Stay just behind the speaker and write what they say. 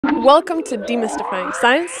Welcome to Demystifying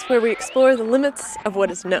Science, where we explore the limits of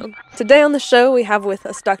what is known. Today on the show, we have with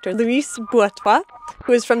us Dr. Louis Buatois,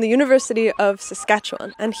 who is from the University of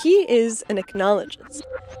Saskatchewan, and he is an ichnologist,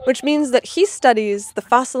 which means that he studies the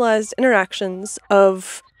fossilized interactions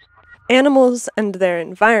of animals and their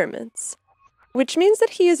environments, which means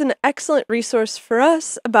that he is an excellent resource for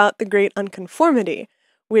us about the Great Unconformity,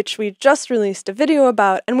 which we just released a video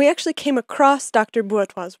about, and we actually came across Dr.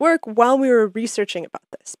 Buatois' work while we were researching about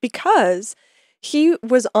this, because he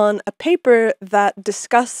was on a paper that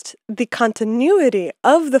discussed the continuity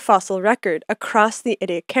of the fossil record across the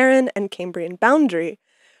Ediacaran and Cambrian boundary,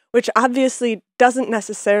 which obviously doesn't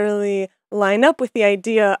necessarily line up with the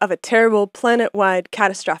idea of a terrible planet-wide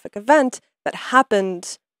catastrophic event that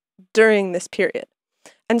happened during this period.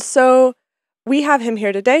 And so we have him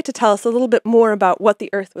here today to tell us a little bit more about what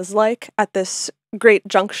the Earth was like at this great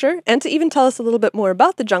juncture, and to even tell us a little bit more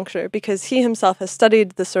about the juncture, because he himself has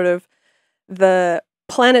studied the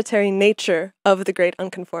planetary nature of the Great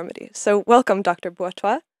Unconformity. So welcome, Dr.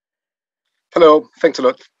 Buatois. Hello, thanks a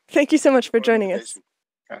lot. Thank you so much for joining us.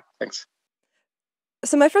 Yeah, thanks.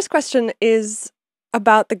 So my first question is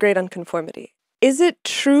about the Great Unconformity. Is it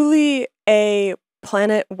truly a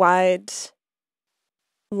planet-wide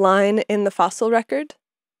line in the fossil record?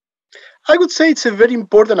 I would say it's a very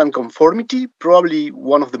important unconformity, probably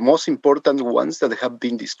one of the most important ones that have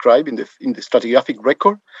been described in the stratigraphic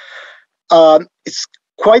record. It's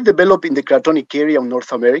quite developed in the cratonic area of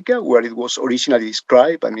North America, where it was originally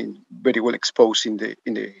described. I mean, very well exposed in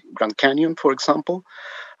the Grand Canyon, for example.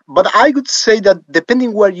 But I would say that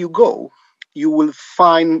depending where you go, you will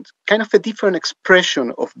find kind of a different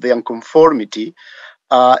expression of the unconformity.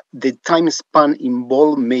 The time span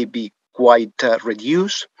involved may be quite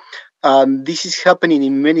reduced. This is happening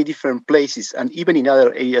in many different places, and even in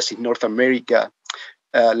other areas in North America,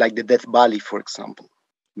 like the Death Valley, for example.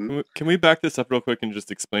 Can we back this up real quick and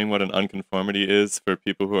just explain what an unconformity is for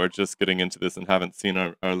people who are just getting into this and haven't seen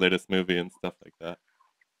our latest movie and stuff like that?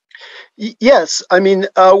 Yes, I mean,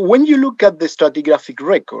 when you look at the stratigraphic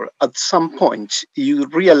record, at some point you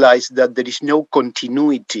realize that there is no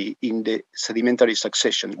continuity in the sedimentary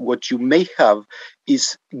succession. What you may have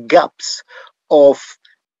is gaps of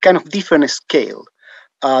kind of different scale.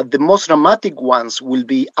 The most dramatic ones will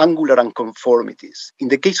be angular unconformities. In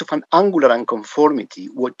the case of an angular unconformity,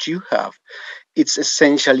 what you have, it's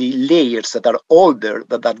essentially layers that are older,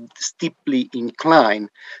 that are steeply inclined,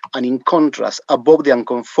 and in contrast, above the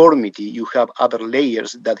unconformity, you have other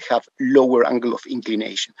layers that have lower angle of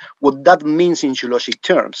inclination. What that means in geologic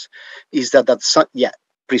terms is that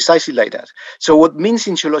precisely like that. So what means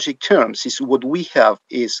in geologic terms is what we have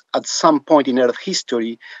is at some point in Earth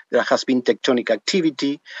history, there has been tectonic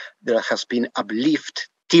activity, there has been uplift,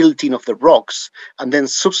 tilting of the rocks, and then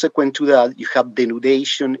subsequent to that, you have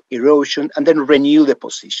denudation, erosion, and then renew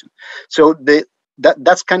deposition. So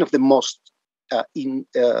that's kind of the most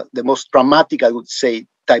dramatic, I would say,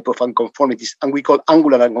 type of unconformities, and we call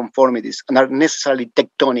angular unconformities, and are necessarily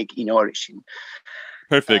tectonic in origin.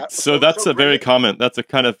 Perfect. So that's very common. That's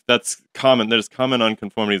common. There's common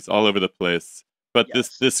unconformities all over the place. But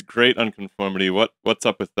yes, this great unconformity, what's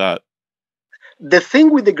up with that? The thing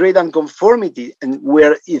with the great unconformity, and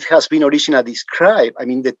where it has been originally described, I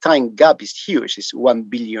mean, the time gap is huge. It's 1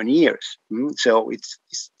 billion years. So it's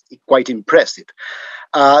quite impressive.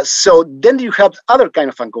 So then you have other kind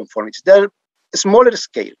of unconformities. They're smaller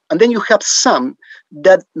scale. And then you have some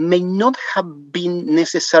that may not have been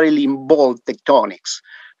necessarily involved tectonics.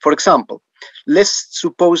 For example, let's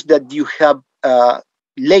suppose that you have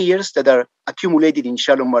layers that are accumulated in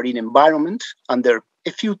shallow marine environment under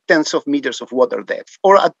a few tens of meters of water depth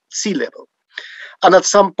or at sea level. And at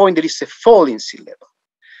some point, there is a fall in sea level.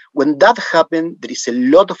 When that happens, there is a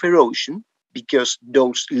lot of erosion because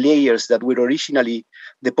those layers that were originally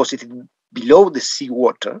deposited below the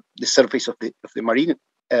seawater, the surface of the marine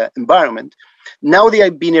environment, now they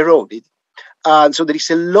have been eroded. So there is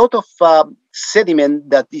a lot of sediment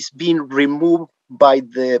that is being removed by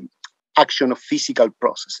the action of physical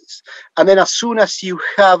processes. And then as soon as you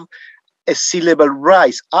have a sea level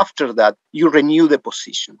rise after that, you renew the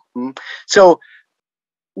position. So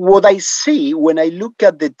what I see when I look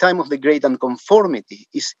at the time of the great unconformity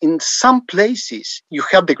is in some places you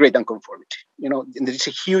have the great unconformity, and there is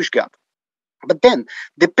a huge gap. But then,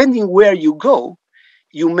 depending where you go,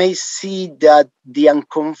 you may see that the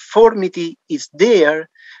unconformity is there,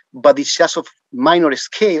 but it's just of minor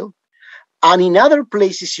scale. And in other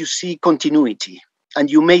places, you see continuity.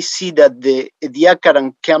 And you may see that the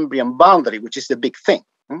Ediacaran Cambrian boundary, which is the big thing,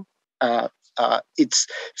 it's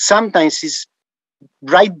sometimes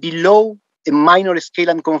right below a minor scale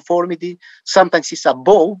unconformity, sometimes it's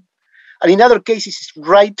above, and in other cases it's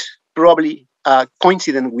right, probably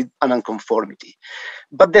coincident with an unconformity.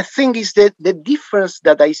 But the thing is that the difference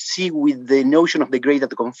that I see with the notion of the great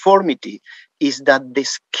unconformity is that the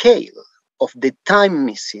scale of the time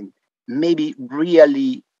missing may be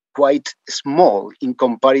really quite small in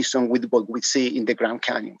comparison with what we see in the Grand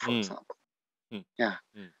Canyon, for example. Yeah.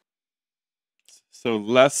 So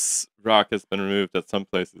less rock has been removed at some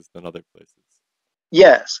places than other places.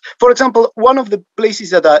 Yes. For example, one of the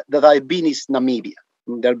places that I've been is Namibia.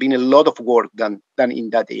 There have been a lot of work done in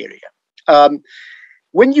that area.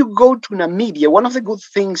 When you go to Namibia, one of the good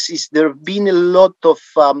things is there have been a lot of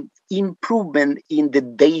improvement in the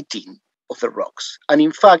dating of the rocks. And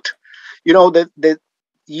in fact, you know, that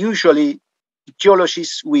usually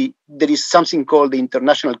geologists, there is something called the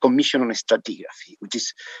International Commission on Stratigraphy, which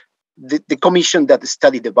is the commission that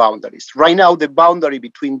studied the boundaries. Right now, the boundary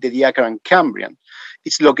between the Ediacaran and Cambrian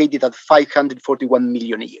is located at 541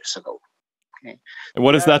 million years ago. Okay. And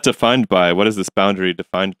what is that defined by? What is this boundary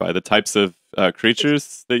defined by? The types of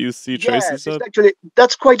creatures that you see traces of? Actually,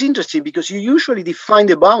 that's quite interesting because you usually define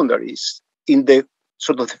the boundaries in the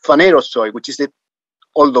sort of the phanerozoic, which is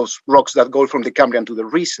all those rocks that go from the Cambrian to the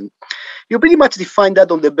recent. You pretty much define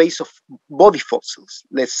that on the base of body fossils,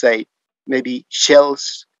 let's say maybe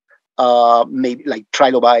shells, maybe like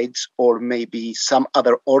trilobites, or maybe some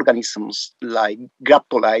other organisms like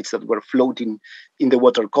graptolites that were floating in the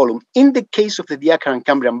water column. In the case of the Ediacaran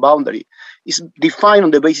Cambrian boundary, is defined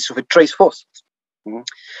on the basis of a trace fossil.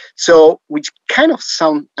 So, which kind of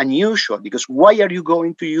sound unusual, because why are you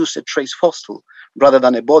going to use a trace fossil rather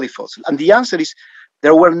than a body fossil? And the answer is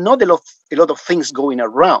there were not a lot of things going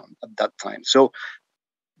around at that time. So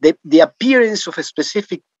the appearance of a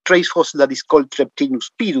specific trace fossil that is called Treptinus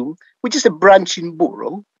pirum, which is a branching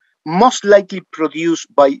burrow, most likely produced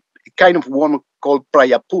by a kind of worm called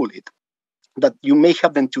Priapulid, that you may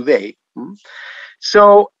have them today.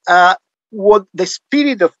 So what the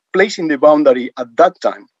spirit of placing the boundary at that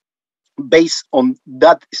time, based on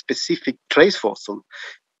that specific trace fossil,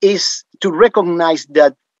 is to recognize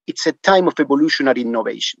that it's a time of evolutionary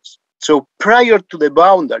innovations. So prior to the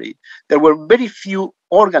boundary, there were very few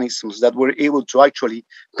organisms that were able to actually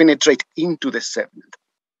penetrate into the sediment.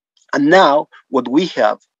 And now what we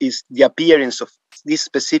have is the appearance of this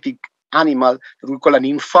specific animal that we call an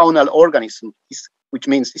infaunal organism, which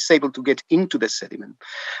means it's able to get into the sediment.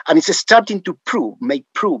 And it's starting to make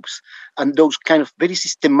proofs, and those kind of very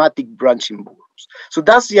systematic branching burrows. So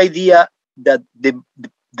that's the idea that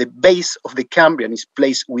the base of the Cambrian is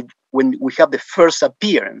placed when we have the first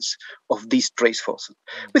appearance of this trace fossil,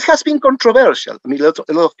 which has been controversial. I mean, a lot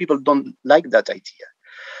of people don't like that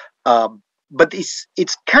idea. But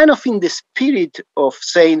it's kind of in the spirit of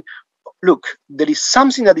saying, look, there is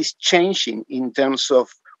something that is changing in terms of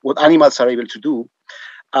what animals are able to do,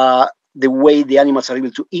 the way the animals are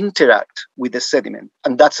able to interact with the sediment.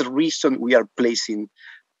 And that's the reason we are placing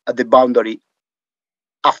the boundary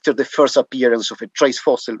after the first appearance of a trace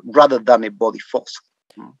fossil rather than a body fossil.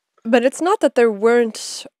 But it's not that there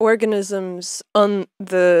weren't organisms on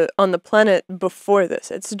the planet before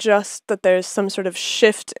this. It's just that there's some sort of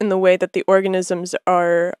shift in the way that the organisms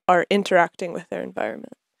are interacting with their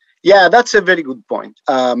environment. Yeah, that's a very good point.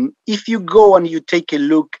 If you go and you take a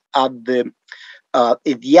look at the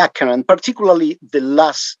Ediacaran, particularly the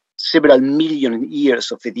last several million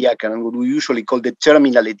years of Ediacaran, what we usually call the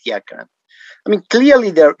terminal Ediacaran, I mean,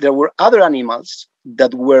 clearly there were other animals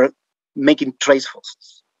that were making trace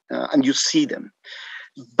fossils, and you see them.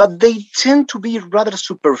 But they tend to be rather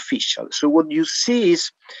superficial. So what you see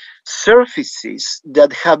is surfaces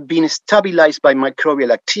that have been stabilized by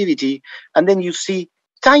microbial activity, and then you see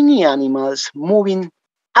tiny animals moving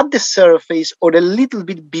at the surface or a little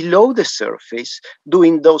bit below the surface,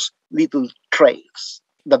 doing those little trails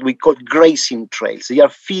that we call grazing trails. They are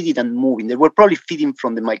feeding and moving. They were probably feeding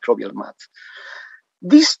from the microbial mat.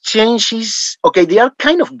 These changes, okay, they are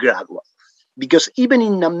kind of gradual, because even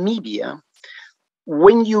in Namibia,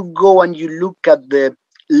 when you go and you look at the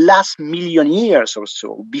last million years or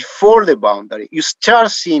so before the boundary, you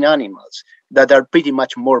start seeing animals that are pretty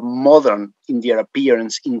much more modern in their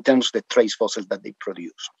appearance in terms of the trace fossils that they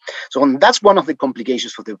produce. So that's one of the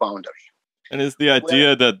complications for the boundary. And is the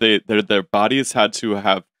idea that their bodies had to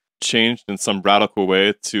have changed in some radical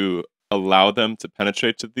way to allow them to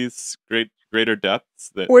penetrate to these greater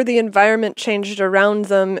depths? Or the environment changed around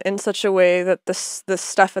them in such a way that the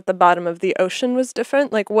stuff at the bottom of the ocean was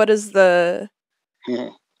different? Like, what is the...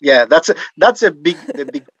 Yeah, that's a big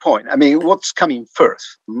point. I mean, what's coming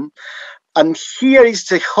first? And here is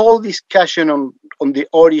the whole discussion on the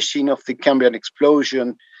origin of the Cambrian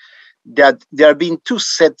explosion. that there have been two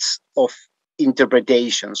sets of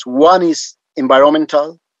interpretations. One is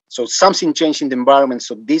environmental, so something changed in the environment,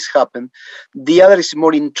 so this happened. The other is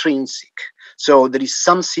more intrinsic. So there is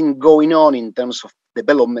something going on in terms of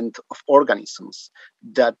development of organisms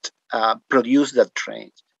that produce that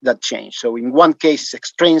change. So in one case, it's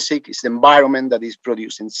extrinsic, it's the environment that is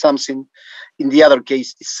producing something. In the other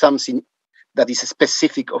case, it's something that is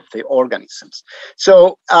specific of the organisms.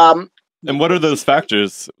 So, and what are those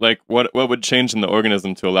factors? Like, what would change in the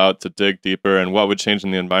organism to allow it to dig deeper, and what would change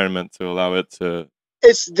in the environment to allow it to?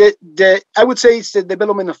 It's I would say it's the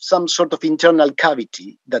development of some sort of internal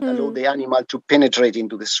cavity that allow the animal to penetrate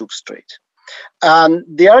into the substrate. And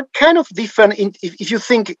they are kind of different. If you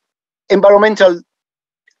think environmental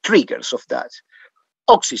triggers of that,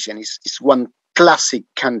 oxygen is one classic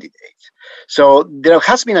candidate. So there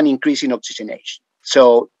has been an increase in oxygenation.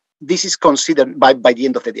 So this is considered by the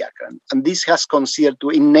end of the diagram, and this has considered to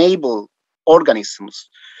enable organisms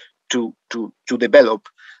to develop.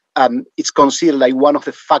 It's considered like one of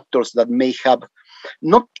the factors that may have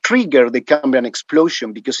not trigger the Cambrian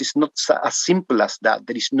explosion, because it's not as simple as that.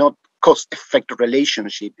 There is not cause-effect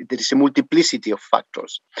relationship. There is a multiplicity of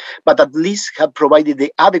factors, but at least have provided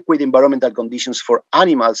the adequate environmental conditions for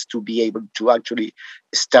animals to be able to actually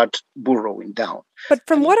start burrowing down. But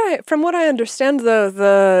from what I understand, though,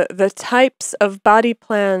 the types of body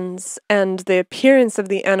plans and the appearance of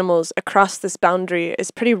the animals across this boundary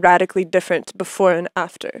is pretty radically different before and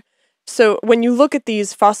after. So when you look at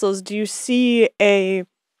these fossils, do you see a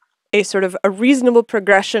sort of a reasonable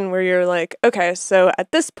progression where you're like, okay, so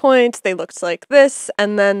at this point they looked like this,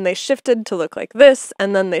 and then they shifted to look like this,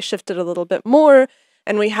 and then they shifted a little bit more,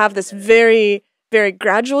 and we have this very, very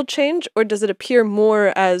gradual change? Or does it appear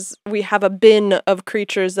more as we have a bin of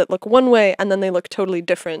creatures that look one way and then they look totally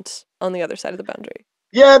different on the other side of the boundary?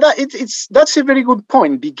 Yeah, that's a very good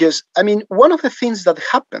point, because I mean, one of the things that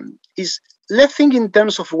happened is, let's think in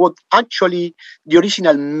terms of what actually the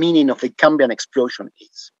original meaning of the Cambrian explosion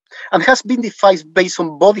is, and has been defined based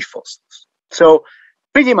on body fossils. So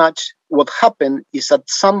pretty much what happened is at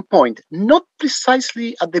some point, not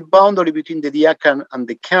precisely at the boundary between the Diacan and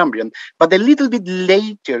the Cambrian, but a little bit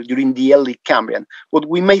later during the early Cambrian, what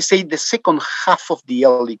we may say the second half of the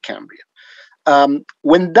early Cambrian.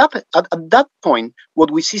 When at that point,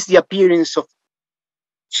 what we see is the appearance of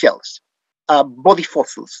shells, body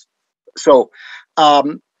fossils. So,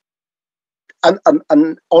 and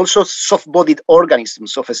also soft-bodied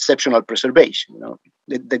organisms of exceptional preservation,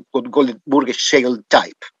 they would call it Burgess shale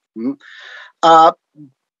type.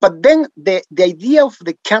 But then the idea of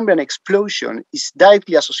the Cambrian explosion is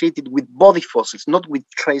directly associated with body fossils, not with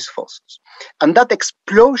trace fossils. And that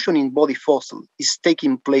explosion in body fossils is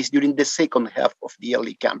taking place during the second half of the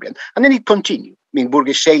early Cambrian. And then it continued. I mean,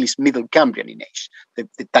 Burgess shale is middle Cambrian in age,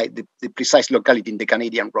 the precise locality in the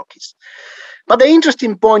Canadian Rockies. But the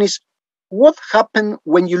interesting point is what happened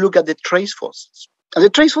when you look at the trace fossils. And the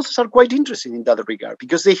trace fossils are quite interesting in that regard,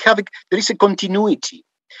 because there is a continuity.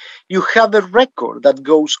 You have a record that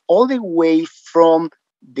goes all the way from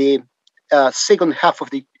the second half of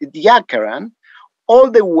the Diacaran all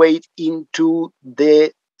the way into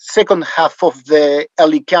the second half of the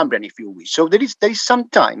early Cambrian, if you wish. So there is some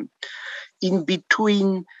time in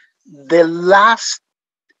between the last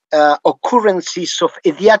occurrences of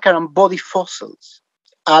Ediacaran body fossils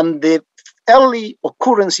and the early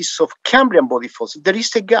occurrences of Cambrian body fossils. There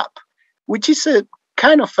is a gap, which is a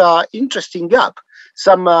kind of interesting gap,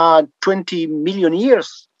 some 20 million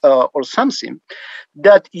years or something,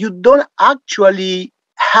 that you don't actually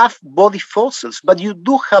have body fossils, but you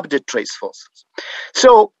do have the trace fossils.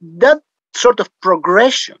 So that sort of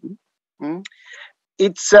progression,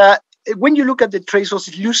 it's when you look at the trace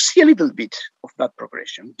fossils, you see a little bit of that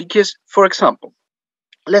progression. Because, for example,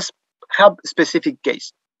 let's have a specific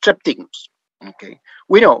case, Treptichnus. Okay,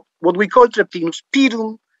 we know what we call Treptichnus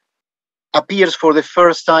pedum appears for the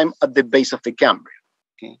first time at the base of the Cambrian.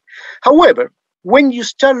 Okay? However, when you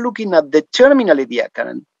start looking at the terminal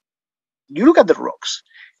Ediacaran, you look at the rocks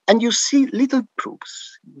and you see little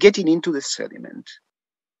proofs getting into the sediment,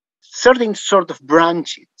 certain sort of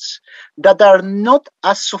branches that are not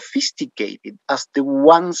as sophisticated as the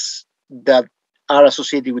ones that are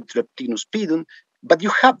associated with Treptichnus pedum, but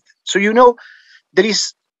you have them. So you know there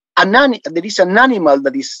is an animal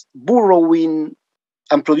that is burrowing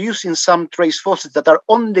and producing some trace fossils that are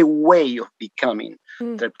on the way of becoming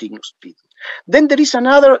Treptichnus pedum. Then there is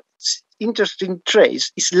another interesting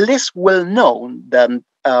trace, is less well known than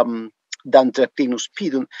Treptichnus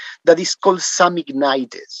pedum, that is called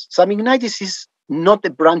Samignites. Samignites is not a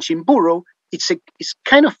branching burrow, it's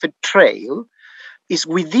kind of a trail, it's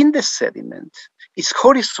within the sediment, It's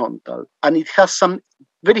horizontal, and it has some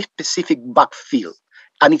very specific backfill,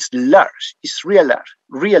 and it's large. It's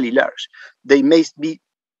really large. They may be a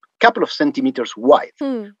couple of centimeters wide,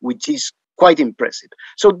 which is quite impressive.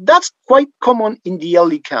 So that's quite common in the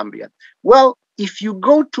early Cambrian. Well, if you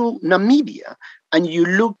go to Namibia and you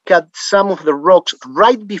look at some of the rocks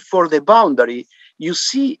right before the boundary, you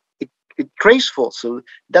see a trace fossil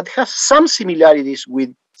that has some similarities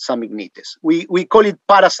with Samignites. We call it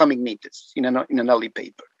Parasamignites in an early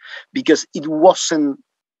paper, because it wasn't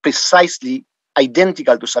precisely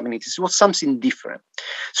identical to Samignites. It was something different.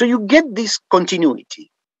 So you get this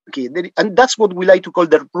continuity. Okay, and that's what we like to call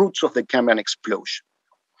the roots of the Cambrian explosion.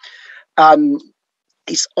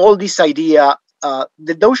 It's all this idea,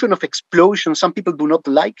 the notion of explosion. Some people do not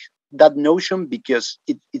like that notion because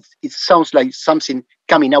it sounds like something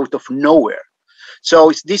coming out of nowhere. So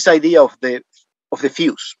it's this idea of the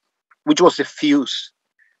fuse, which was the fuse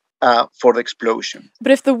for the explosion.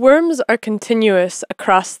 But if the worms are continuous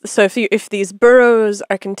across, so if these burrows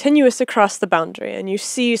are continuous across the boundary, and you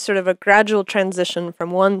see sort of a gradual transition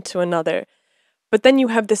from one to another, but then you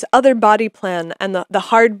have this other body plan and the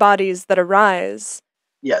hard bodies that arise.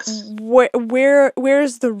 Yes.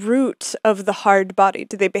 Where's the root of the hard body?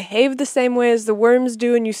 Do they behave the same way as the worms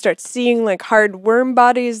do, and you start seeing like hard worm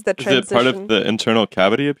bodies that transition? Is it part of the internal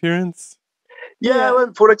cavity appearance? Yeah.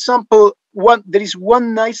 Well, for example, there is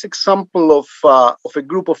one nice example of a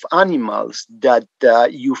group of animals that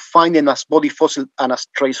you find in as body fossil and as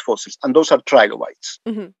trace fossils, and those are trilobites.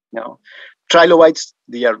 Trilobites,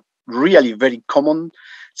 they are really very common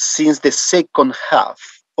since the second half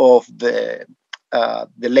of the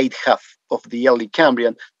late half of the early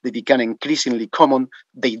Cambrian. They become increasingly common.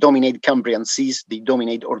 They dominate Cambrian seas, they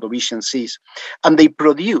dominate Ordovician seas, and they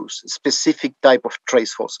produce specific type of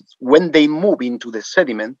trace fossils. When they move into the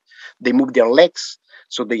sediment, they move their legs,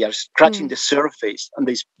 so they are scratching the surface, and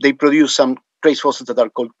they produce some trace fossils that are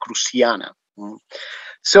called Cruciana.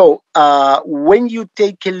 So when you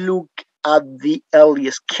take a look at the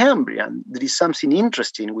earliest Cambrian, there is something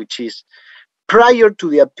interesting, which is prior to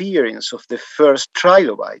the appearance of the first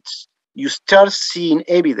trilobites, you start seeing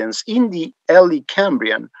evidence in the early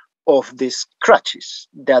Cambrian of the scratches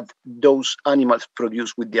that those animals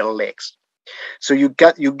produce with their legs. So you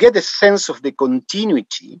get a sense of the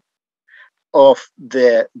continuity of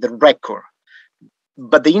the record.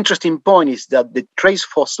 But the interesting point is that the trace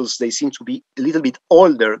fossils, they seem to be a little bit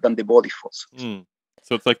older than the body fossils.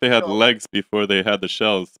 So it's like they had legs before they had the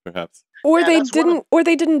shells, perhaps. Or they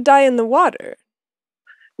didn't die in the water.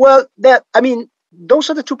 Well, those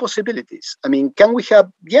are the two possibilities. Can we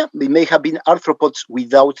have? Yeah, they may have been arthropods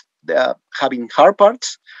without having hard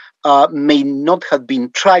parts. May not have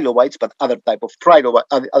been trilobites, but other type of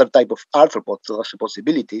arthropods. So that's a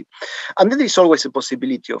possibility. And then there is always a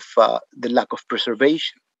possibility of the lack of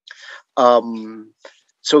preservation.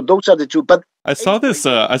 So those are the two. But I saw this.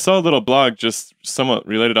 I saw a little blog just somewhat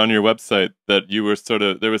related on your website that you were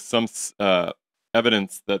there was some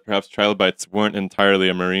evidence that perhaps trilobites weren't entirely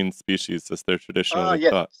a marine species as they're traditionally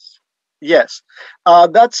thought. Yes,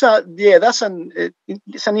 it's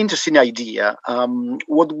an interesting idea.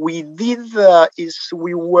 What we did is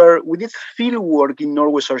we did field work in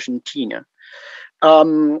Northwest Argentina.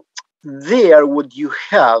 There, what you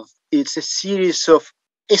have is a series of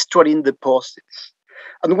estuarine deposits.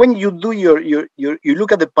 And when you do you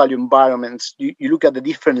look at the paleoenvironments, you look at the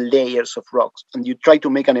different layers of rocks, and you try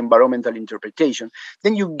to make an environmental interpretation,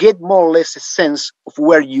 then you get more or less a sense of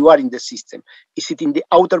where you are in the system. Is it in the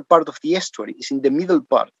outer part of the estuary? Is it in the middle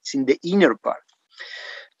part? Is it in the inner part?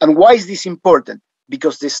 And why is this important?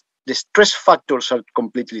 Because the stress factors are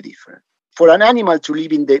completely different. For an animal to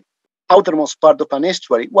live in the outermost part of an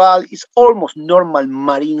estuary, well, it's almost normal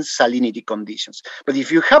marine salinity conditions. But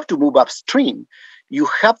if you have to move upstream, you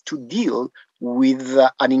have to deal with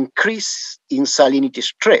an increase in salinity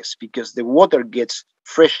stress because the water gets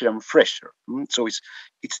fresher and fresher. So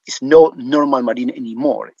it's no normal marine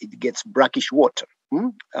anymore. It gets brackish water.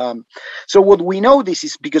 So what we know this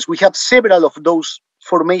is because we have several of those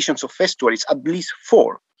formations of estuaries, at least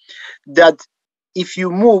 4, that if you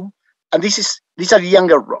move, and these are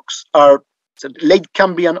younger rocks, are late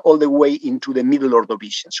Cambrian all the way into the middle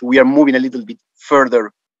Ordovician. So we are moving a little bit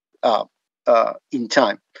further in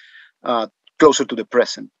time, closer to the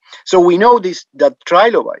present. So we know that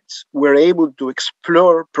trilobites were able to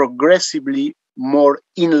explore progressively more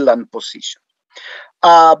inland positions.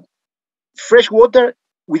 Freshwater,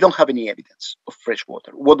 we don't have any evidence of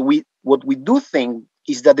freshwater. What we do think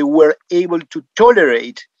is that they were able to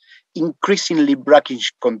tolerate increasingly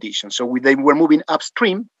brackish conditions. So they were moving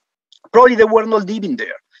upstream. Probably they were not living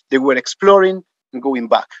there. They were exploring and going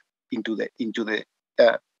back. into the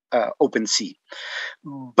open sea.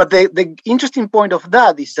 But the interesting point of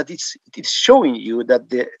that is that it's showing you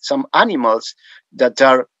that some animals that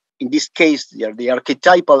are, in this case, they are the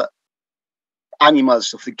archetypal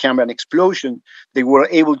animals of the Cambrian explosion. They were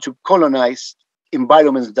able to colonize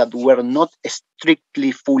environments that were not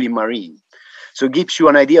strictly fully marine. So it gives you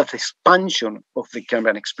an idea of expansion of the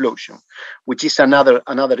Cambrian explosion, which is another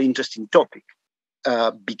interesting topic,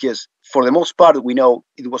 because for the most part, we know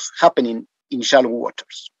it was happening in shallow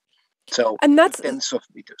waters. So, and that's tens of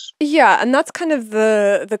meters. Yeah, and that's kind of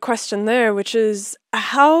the question there, which is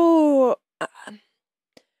how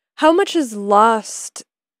much is lost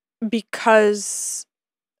because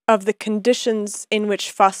of the conditions in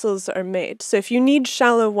which fossils are made. So if you need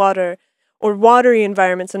shallow water or watery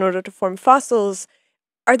environments in order to form fossils,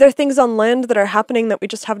 are there things on land that are happening that we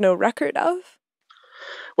just have no record of?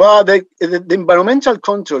 Well, the environmental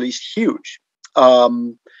control is huge.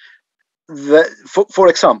 For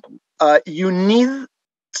example, you need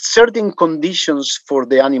certain conditions for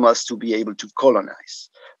the animals to be able to colonize.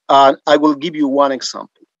 I will give you one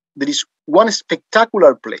example. There is one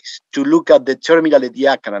spectacular place to look at the terminal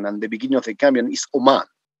Ediacaran and the beginning of the Cambrian is Oman.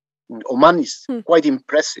 Oman is quite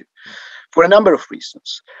impressive for a number of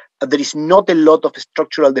reasons. There is not a lot of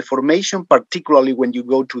structural deformation, particularly when you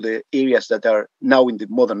go to the areas that are now in the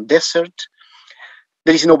modern desert.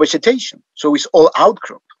 There is no vegetation, so it's all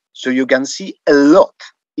outcrop. So you can see a lot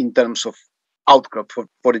in terms of outcrop.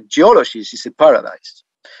 For the geologists, it's a paradise.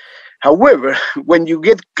 However, when you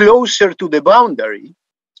get closer to the boundary,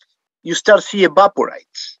 you start seeing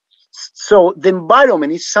evaporites. So the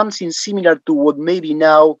environment is something similar to what maybe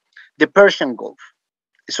now the Persian Gulf,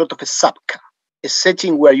 a sort of a sabka, a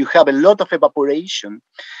setting where you have a lot of evaporation.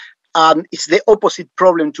 It's the opposite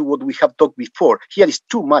problem to what we have talked before. Here is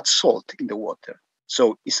too much salt in the water,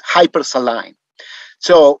 so it's hypersaline.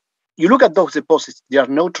 So you look at those deposits, there are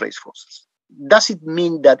no trace fossils. Does it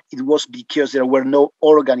mean that it was because there were no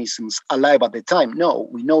organisms alive at the time? No,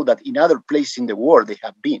 we know that in other places in the world they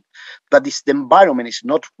have been, but the environment is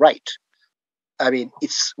not right. I mean,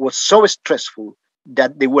 it was so stressful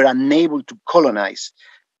that they were unable to colonize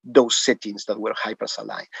those settings that were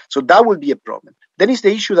hypersaline. So that will be a problem. Then is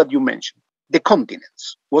the issue that you mentioned, the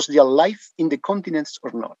continents. Was there life in the continents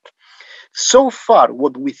or not? So far,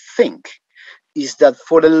 what we think is that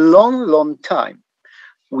for a long, long time,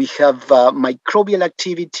 we have microbial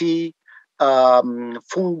activity,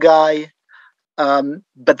 fungi,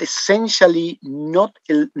 but essentially not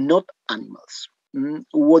animals.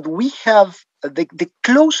 What we have, the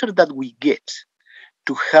closer that we get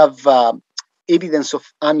to have evidence of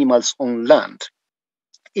animals on land,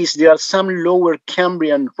 is there are some lower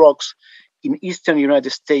Cambrian rocks in eastern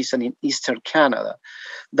United States and in eastern Canada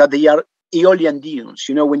that they are aeolian dunes.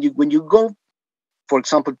 You know, when you go, for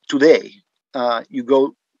example, today, you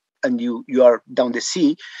go and you are down the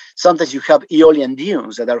sea, sometimes you have aeolian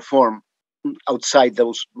dunes that are formed outside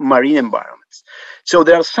those marine environments. So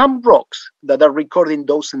there are some rocks that are recording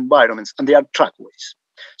those environments, and they are trackways.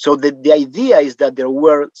 So the idea is that there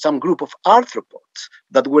were some group of arthropods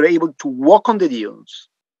that were able to walk on the dunes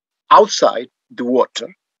outside the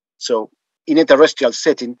water, so in a terrestrial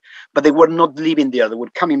setting, but they were not living there. They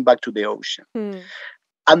were coming back to the ocean.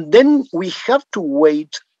 And then we have to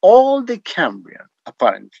wait all the Cambrian,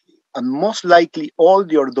 apparently, and most likely all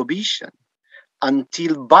the Ordovician,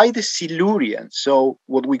 until by the Silurian, so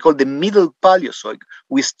what we call the Middle Paleozoic,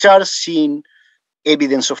 we start seeing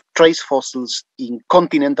evidence of trace fossils in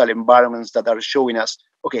continental environments that are showing us,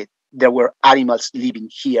 okay, there were animals living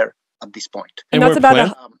here at this point. And that's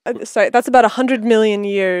about that's about 100 million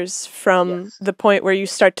years from the point where you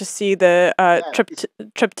start to see the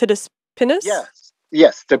Triptidus pinus.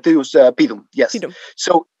 Yes, Triptidus pedum. Yes. Pedum.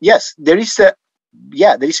 So yes, there is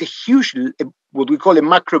a huge what we call a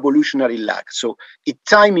macroevolutionary lag. So a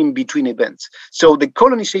time in between events. So the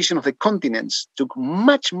colonization of the continents took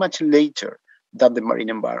much, much later than the marine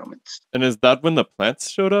environments. And is that when the plants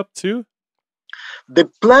showed up too? The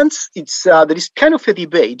plants, there is kind of a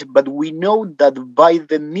debate, but we know that by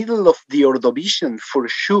the middle of the Ordovician, for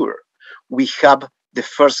sure, we have the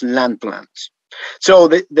first land plants. So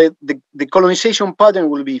the colonization pattern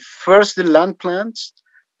will be first the land plants,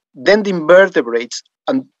 then the invertebrates,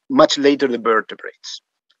 and much later the vertebrates.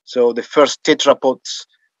 So the first tetrapods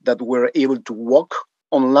that were able to walk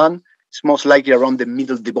on land is most likely around the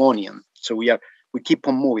Middle Devonian. So we keep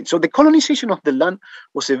on moving. So the colonization of the land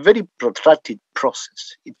was a very protracted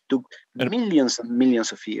process. It took millions and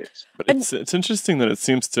millions of years. But it's interesting that it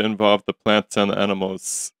seems to involve the plants and the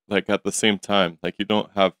animals like at the same time. Like you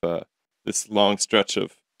don't have this long stretch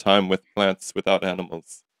of time with plants without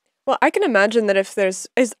animals. Well, I can imagine that if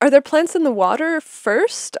are there plants in the water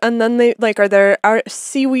first, and then are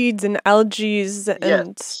seaweeds and algae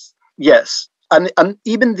and yes. And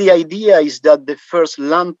even the idea is that the first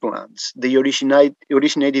land plants, they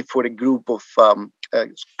originated for a group of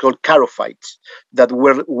called charophytes that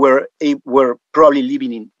were probably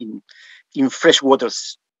living in freshwater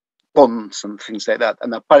ponds and things like that.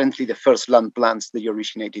 And apparently the first land plants, they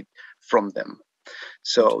originated from them.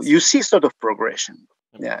 So you see sort of progression.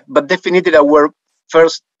 Yeah, but definitely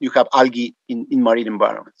first you have algae in marine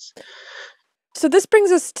environments. So this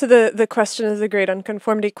brings us to the question of the Great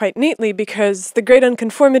Unconformity quite neatly, because the Great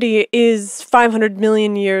Unconformity is 500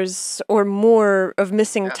 million years or more of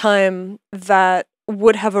missing time that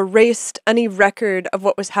would have erased any record of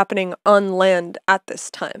what was happening on land at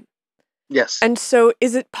this time. Yes. And so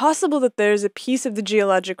is it possible that there's a piece of the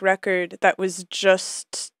geologic record that was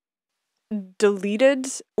just deleted,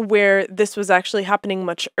 where this was actually happening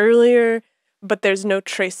much earlier, but there's no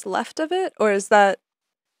trace left of it? Or is that...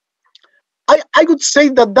 I would say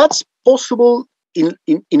that that's possible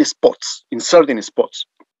in spots, in certain spots.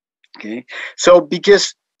 Okay, so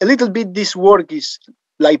because a little bit this work is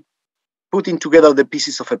like putting together the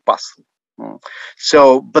pieces of a puzzle.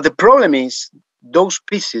 So, but the problem is those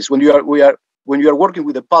pieces, when you are working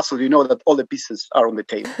with a puzzle, you know that all the pieces are on the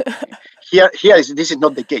table. This is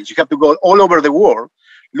not the case. You have to go all over the world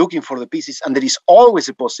looking for the pieces, and there is always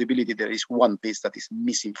a possibility there is one piece that is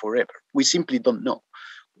missing forever. We simply don't know.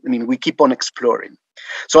 I mean, we keep on exploring.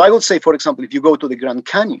 So I would say, for example, if you go to the Grand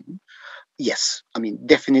Canyon, yes, I mean,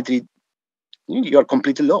 definitely you are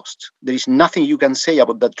completely lost. There is nothing you can say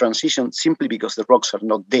about that transition simply because the rocks are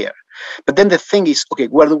not there. But then the thing is, okay,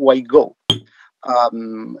 where do I go?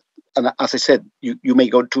 And as I said, you may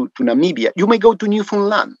go to Namibia. You may go to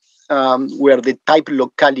Newfoundland, where the type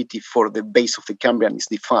locality for the base of the Cambrian is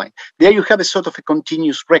defined. There you have a sort of a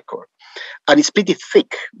continuous record. And it's pretty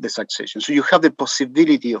thick, the succession. So you have the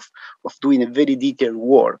possibility of doing a very detailed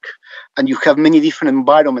work. And you have many different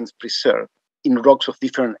environments preserved in rocks of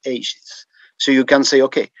different ages. So you can say,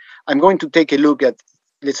 okay, I'm going to take a look at,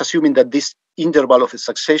 let's assuming that this interval of the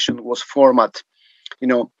succession was formed at,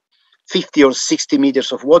 50 or 60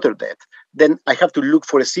 meters of water depth. Then I have to look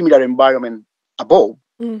for a similar environment above,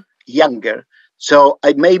 younger. So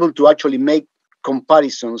I'm able to actually make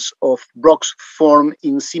comparisons of rocks formed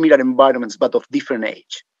in similar environments but of different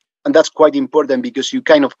age. And that's quite important because you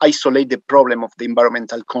kind of isolate the problem of the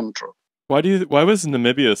environmental control. Why was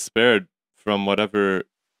Namibia spared from whatever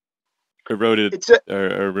eroded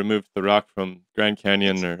or removed the rock from Grand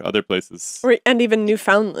Canyon or other places? And even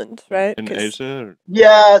Newfoundland, right? In Asia?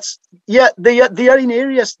 Yes. Yeah, they are in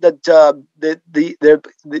areas that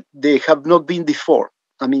they have not been before.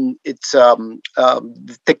 I mean, it's the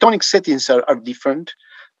tectonic settings are different.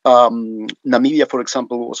 Namibia, for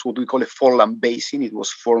example, was what we call a foreland basin. It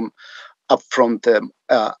was formed up from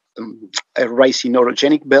a rising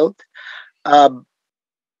orogenic belt.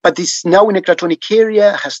 But it's now in a cratonic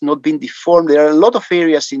area, has not been deformed. There are a lot of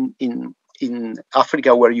areas in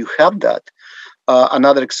Africa where you have that.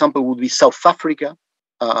 Another example would be South Africa,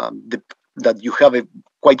 that you have a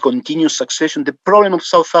quite continuous succession. The problem of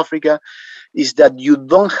South Africa is that you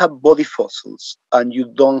don't have body fossils and you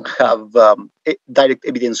don't have direct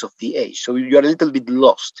evidence of the age. So you are a little bit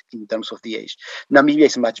lost in terms of the age. Namibia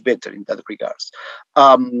is much better in that regards.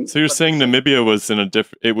 So you're saying Namibia was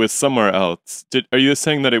it was somewhere else. Are you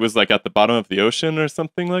saying that it was like at the bottom of the ocean or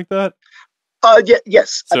something like that?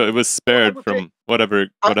 Yes. So it was spared from whatever,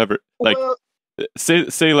 like,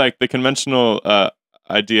 say like the conventional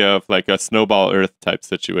idea of like a snowball Earth type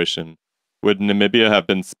situation. Would Namibia have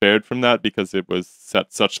been spared from that because it was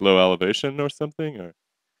at such low elevation or something? Or?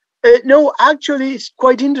 No, actually, it's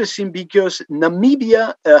quite interesting because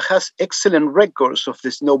Namibia has excellent records of the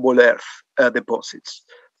snowball Earth deposits.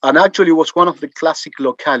 And actually was one of the classic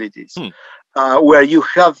localities where you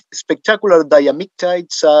have spectacular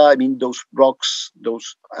diamictites. I mean, those rocks,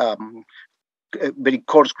 those very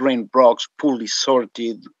coarse-grained rocks, poorly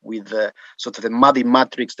sorted with sort of the muddy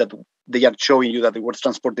matrix that they are showing you that they were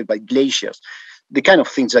transported by glaciers, the kind of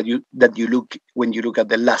things that you look when you look at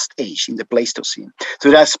the last age in the Pleistocene. So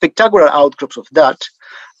there are spectacular outcrops of that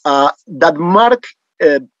that mark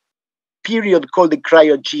a period called the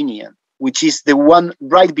Cryogenian, which is the one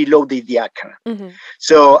right below the Ediacara. Mm-hmm.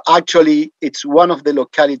 So actually, it's one of the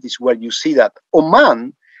localities where you see that.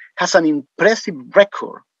 Oman has an impressive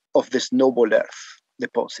record of the snowball Earth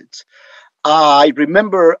deposits. I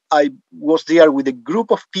remember I was there with a group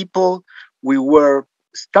of people. We were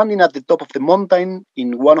standing at the top of the mountain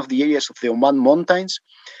in one of the areas of the Oman mountains,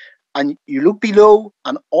 and you look below,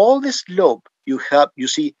 and all the slope you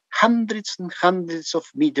see hundreds and hundreds of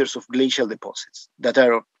meters of glacial deposits that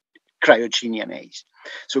are cryogenian age.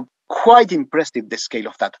 So quite impressive, the scale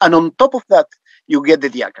of that. And on top of that, you get the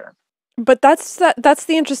diagram. But that's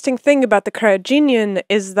the interesting thing about the cryogenian,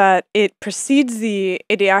 is that it precedes the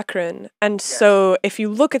ediacaran. And so if you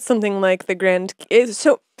look at something like the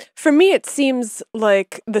so for me it seems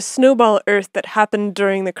like the snowball Earth that happened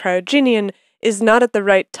during the cryogenian is not at the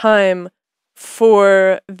right time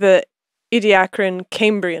for the ediacaran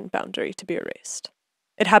Cambrian boundary to be erased.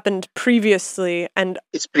 It happened previously, and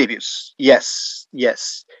it's previous. Yes.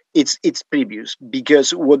 It's previous,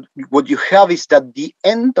 because what you have is that the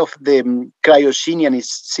end of the cryogenian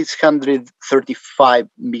is 635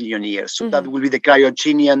 million years. So that will be the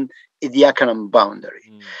cryogenian ediacaran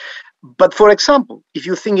boundary. But for example, if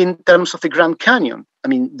you think in terms of the Grand Canyon, I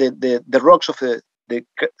mean, the rocks of the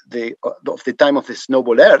time of the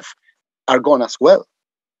snowball Earth are gone as well,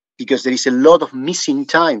 because there is a lot of missing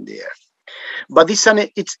time there. But it's an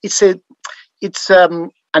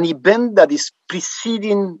event that is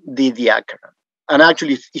preceding the ediacaran. And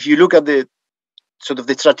actually, if you look at the sort of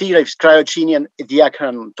the stratigraphy, it's cryogenian,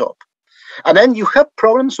 ediacaran on top. And then you have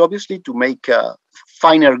problems, obviously, to make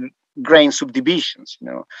finer grain subdivisions,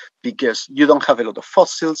 because you don't have a lot of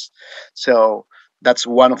fossils. So that's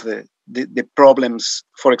one of the problems,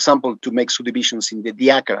 for example, to make subdivisions in the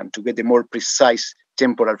ediacaran, to get a more precise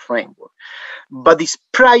temporal framework. But it's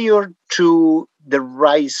prior to the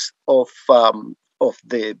rise of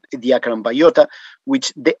the ediacaran biota,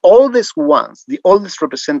 which the oldest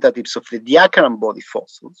representatives of the ediacaran body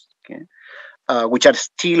fossils, which are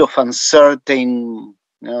still of uncertain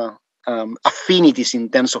affinities in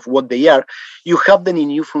terms of what they are, you have them in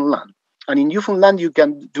Newfoundland. And in Newfoundland, you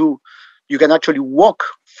can actually walk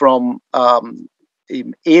from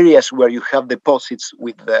areas where you have deposits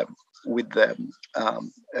with the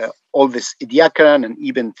oldest ediacaran, and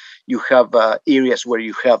even you have areas where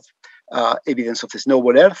you have evidence of the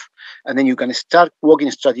snowball Earth, and then you can start walking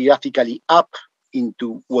stratigraphically up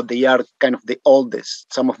into what they are kind of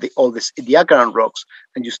some of the oldest ediacaran rocks,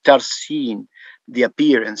 and you start seeing the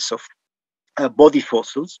appearance of body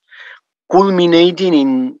fossils, culminating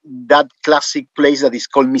in that classic place that is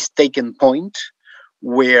called Mistaken Point,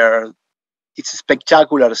 where it's a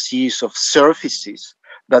spectacular series of surfaces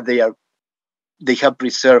that they have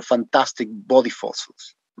preserved fantastic body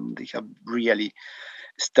fossils. They have really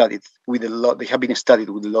studied with a lot. They have been studied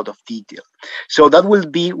with a lot of detail. So that will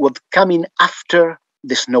be what's coming after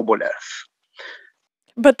the snowball Earth.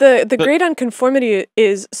 But the great unconformity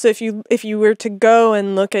is, so if you were to go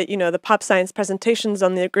and look at the pop science presentations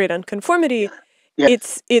on the great unconformity,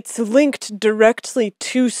 it's linked directly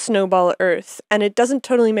to snowball Earth, and it doesn't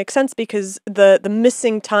totally make sense because the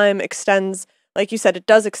missing time extends, like you said, it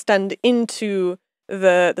does extend into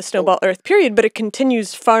the snowball Earth period, but it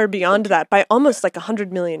continues far beyond that by almost like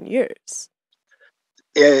 100 million years.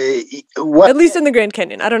 At least in the Grand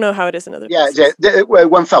Canyon. I don't know how it is in other places.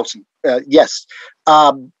 1,000. Yes,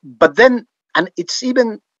 but then, and it's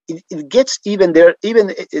even it gets even there,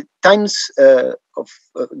 even times of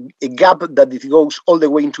a gap that it goes all the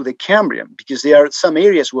way into the Cambrian, because there are some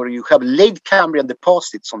areas where you have late Cambrian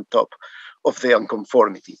deposits on top of the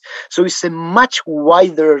unconformity. So it's a much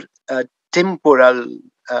wider temporal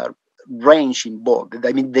range involved.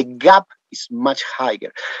 I mean, the gap is much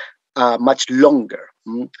higher, much longer.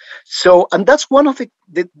 So, and that's one of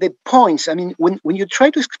the points. I mean, when you try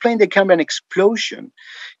to explain the Cambrian explosion,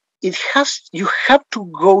 you have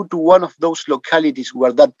to go to one of those localities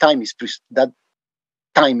where that time is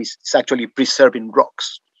actually preserving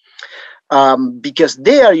rocks, because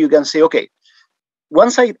there you can say, okay,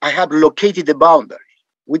 once I have located the boundary,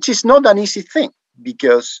 which is not an easy thing,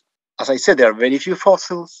 because as I said, there are very few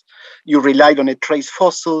fossils. You relied on a trace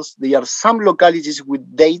fossils. There are some localities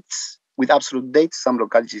with dates, with absolute dates, some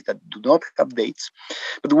localities that do not have dates.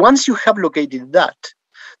 But once you have located that,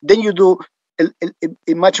 then you do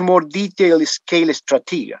a much more detailed scale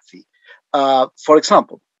stratigraphy. For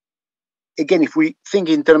example, again, if we think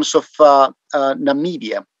in terms of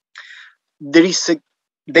Namibia, there is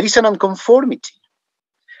an unconformity,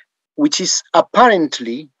 which is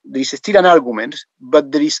apparently, there is still an argument,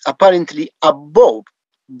 but there is apparently above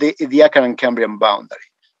the ediacaran Cambrian boundary.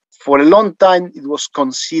 For a long time, it was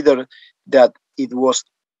considered that it was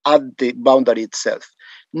at the boundary itself.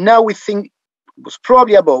 Now we think it was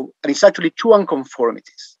probably above, and it's actually two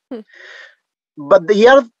unconformities. But they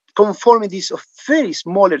are conformities of very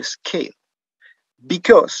smaller scale,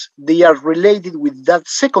 because they are related with that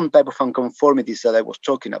second type of unconformities that I was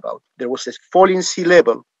talking about. There was a fall in sea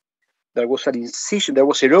level, there was an incision, there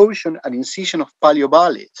was erosion and incision of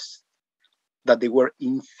paleovalleys, that they were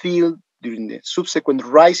infilled during the subsequent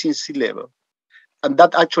rise in sea level. And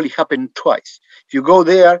that actually happened twice. If you go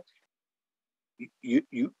there,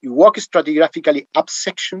 you walk stratigraphically up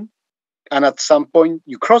section, and at some point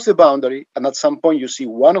you cross the boundary, and at some point you see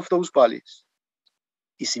one of those valleys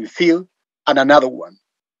is in fill and another one.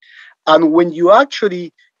 And when you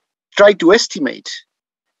actually try to estimate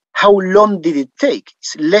how long did it take,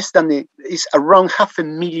 it's around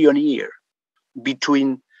 500,000 years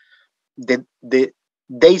between the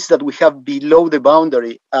days that we have below the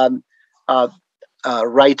boundary and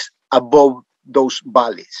right above those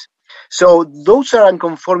valleys. So those are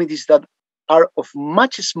unconformities that are of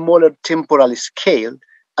much smaller temporal scale,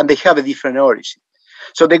 and they have a different origin.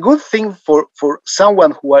 So the good thing for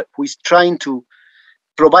someone who is trying to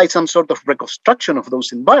provide some sort of reconstruction of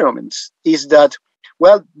those environments is that,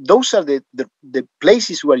 well, those are the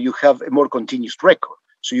places where you have a more continuous record.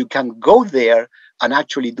 So you can go there and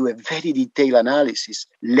actually do a very detailed analysis,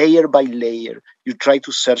 layer by layer. You try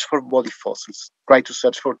to search for body fossils, try to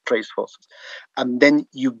search for trace fossils, and then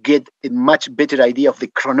you get a much better idea of the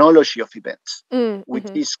chronology of events,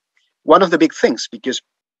 which is one of the big things. Because,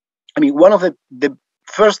 I mean, one of the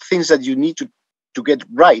first things that you need to get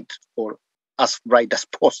right, or as right as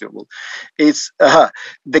possible, is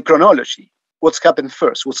the chronology. What's happened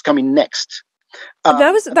first? What's coming next?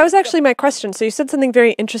 That was actually my question. So you said something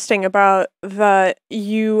very interesting about that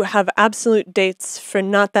you have absolute dates for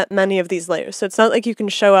not that many of these layers. So it's not like you can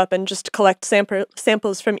show up and just collect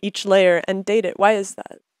samples from each layer and date it. Why is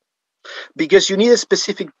that? Because you need a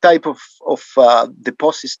specific type of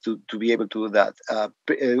deposits to be able to do that.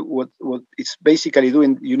 What it's basically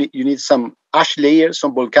doing, you need some ash layers,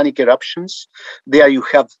 some volcanic eruptions. There you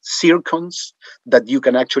have zircons that you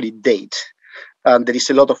can actually date. And there is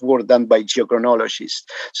a lot of work done by geochronologists.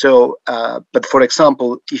 So, but for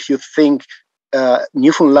example, if you think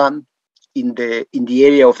Newfoundland in the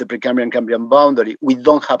area of the Precambrian-Cambrian boundary, we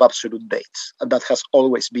don't have absolute dates, and that has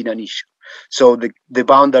always been an issue. So the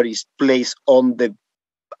boundary is placed on the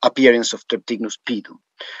appearance of Treptichnus pedum.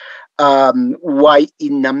 Why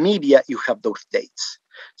in Namibia you have those dates?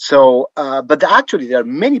 So, but actually there are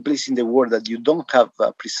many places in the world that you don't have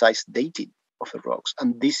precise dating of the rocks,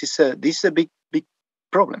 and this is a big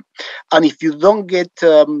problem. And if you don't get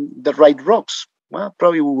the right rocks, well,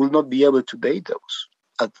 probably we will not be able to date those,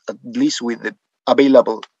 at least with the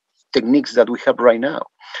available techniques that we have right now.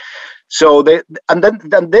 So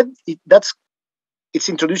it's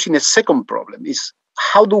introducing a second problem: is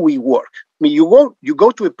how do we work? I mean, you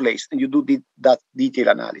go to a place and you do that detailed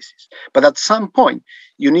analysis, but at some point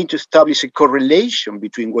you need to establish a correlation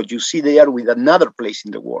between what you see there with another place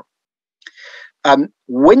in the world. And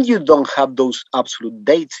when you don't have those absolute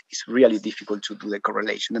dates, it's really difficult to do the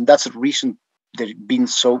correlation. And that's the reason there's been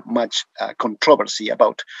so much controversy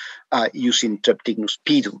about using Treptichnus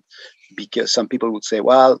pedum, because some people would say,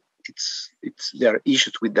 well, there are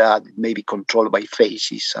issues with that. It may be controlled by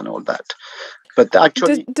phases and all that. But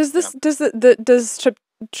actually, does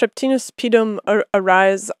Treptichnus pedum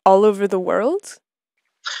arise all over the world?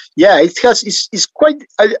 Yeah, it's quite.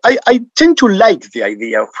 I tend to like the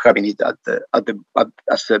idea of having it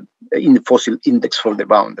in the fossil index for the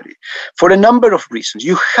boundary, for a number of reasons.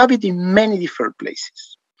 You have it in many different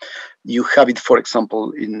places. You have it, for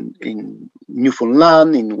example, in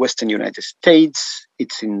Newfoundland, in Western United States.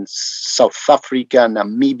 It's in South Africa,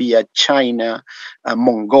 Namibia, China,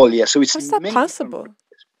 Mongolia. So it's. How's that possible?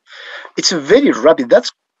 It's a very rapid.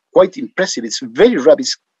 That's quite impressive. It's very rapid.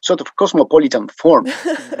 It's sort of cosmopolitan form,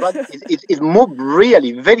 but it moved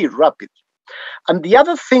really very rapid. And the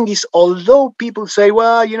other thing is, although people say,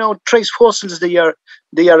 well, trace fossils, they are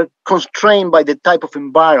constrained by the type of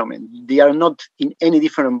environment. They are not in any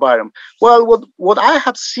different environment. Well, what I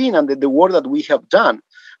have seen and the work that we have done,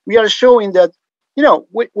 we are showing that,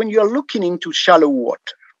 when you are looking into shallow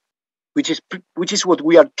water, which is what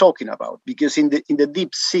we are talking about, because in the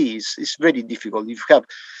deep seas, it's very difficult. You have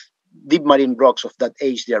deep marine rocks of that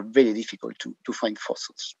age, they are very difficult to find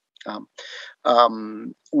fossils.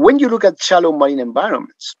 When you look at shallow marine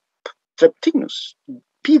environments, Treptichnus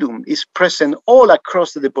pedum is present all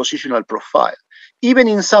across the depositional profile, even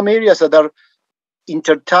in some areas that are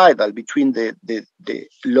intertidal between the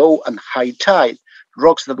low and high tide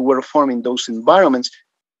rocks that were formed in those environments.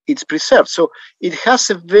 It's preserved, so it had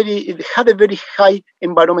a very high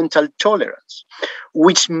environmental tolerance,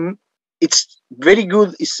 which it's very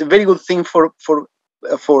good. It's a very good thing for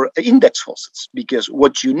index fossils, because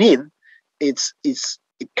what you need is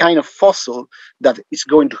a kind of fossil that is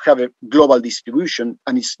going to have a global distribution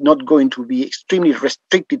and it's not going to be extremely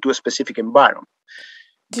restricted to a specific environment.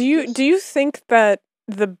 Do you think that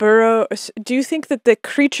the burrow, do you think that the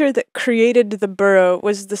creature that created the burrow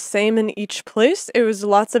was the same in each place? It was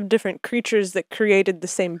lots of different creatures that created the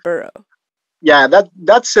same burrow. Yeah,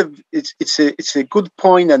 it's a good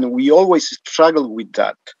point, and we always struggle with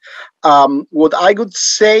that. What I would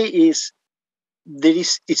say is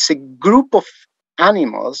it's a group of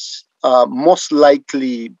animals, most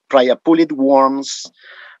likely priapulid worms,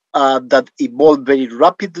 that evolved very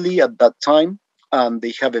rapidly at that time.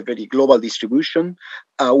 They have a very global distribution.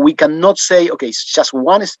 We cannot say, okay, it's just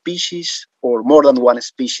one species or more than one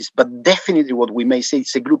species, but definitely what we may say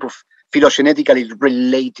is a group of phylogenetically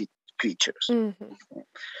related creatures. Mm-hmm.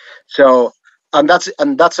 So, and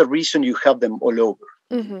that's a reason you have them all over.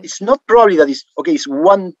 Mm-hmm. It's not probably that it's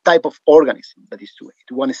one type of organism that is doing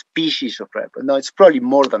it, one species of reptile. No, it's probably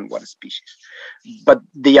more than one species, but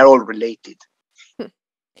they are all related.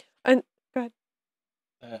 And go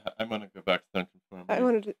ahead. I'm going to go back to nonconformity. I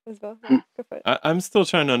wanted to as well. Yeah, go for it. I'm still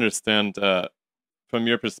trying to understand, from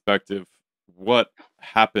your perspective, what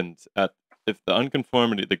happened if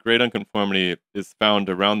the great unconformity is found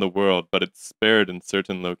around the world, but it's spared in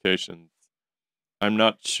certain locations. I'm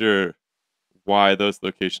not sure why those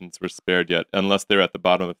locations were spared yet, unless they're at the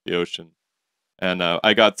bottom of the ocean. And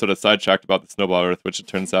I got sort of sidetracked about the snowball Earth, which it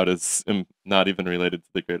turns out is not even related to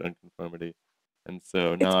the great unconformity. And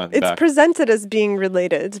so now I'm back. It's presented as being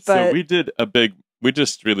related, but... So we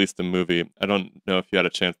just released a movie. I don't know if you had a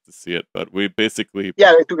chance to see it, but we basically... Yeah,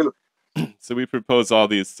 I took a look. So we propose all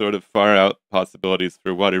these sort of far out possibilities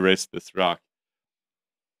for what erased this rock.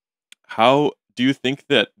 How do you think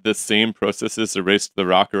that the same processes erased the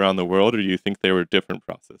rock around the world, or do you think they were different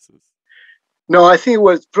processes? No, I think it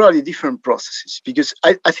was probably different processes, because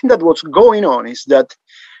I think that what's going on is that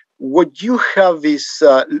what you have is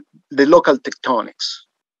the local tectonics.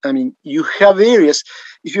 I mean, you have areas.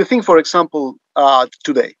 If you think, for example,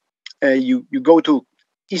 today, you go to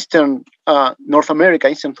Eastern North America,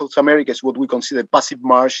 Eastern South America is what we consider passive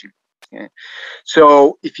margin. Yeah?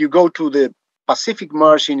 So if you go to the Pacific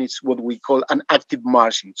margin, it's what we call an active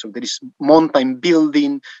margin. So there is mountain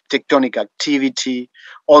building, tectonic activity,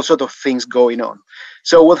 all sorts of things going on.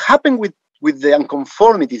 So what happened with the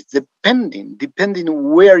unconformities,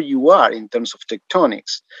 depending where you are in terms of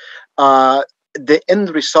tectonics, the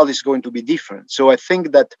end result is going to be different. So I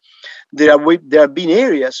think that there have been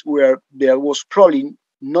areas where there was probably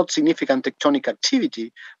not significant tectonic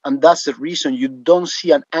activity, and that's the reason you don't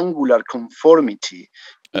see an angular conformity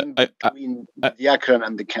between the Akron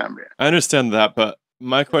and the Cambrian. I understand that, but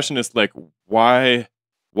my question is like, why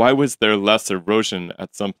was there less erosion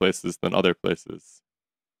at some places than other places?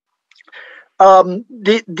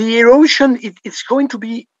 The erosion, it's going to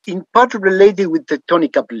be in part related with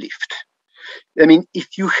tectonic uplift. I mean,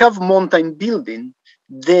 if you have mountain building,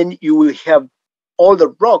 then you will have all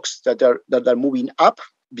the rocks that are moving up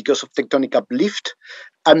because of tectonic uplift,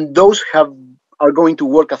 and those are going to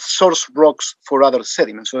work as source rocks for other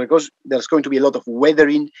sediments. So there's going to be a lot of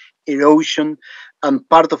weathering, erosion, and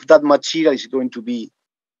part of that material is going to be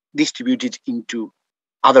distributed into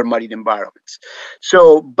other marine environments.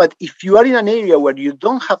 So, but if you are in an area where you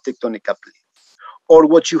don't have tectonic uplift, or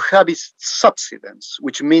what you have is subsidence,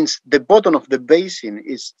 which means the bottom of the basin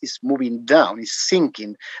is moving down, is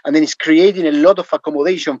sinking, and then it's creating a lot of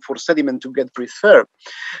accommodation for sediment to get preserved,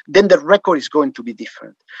 then the record is going to be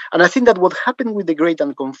different. And I think that what happened with the great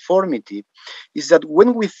unconformity is that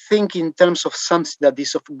when we think in terms of something that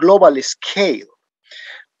is of global scale,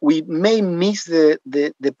 we may miss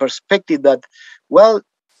the perspective that, well,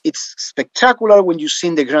 it's spectacular when you see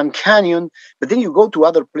in the Grand Canyon, but then you go to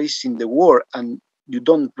other places in the world and you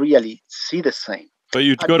don't really see the same. But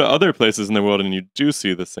you go to other places in the world and you do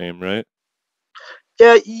see the same, right?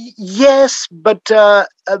 Yes, but I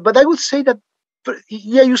would say that,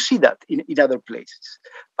 yeah, you see that in other places.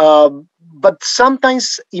 But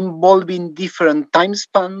sometimes involving different time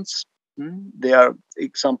spans. There are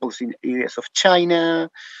examples in areas of China.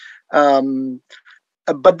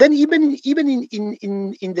 But then even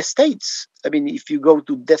in the States, I mean, if you go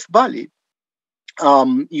to Death Valley,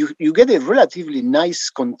 you get a relatively nice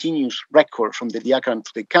continuous record from the Diacaran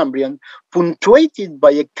to the Cambrian, punctuated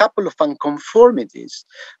by a couple of unconformities,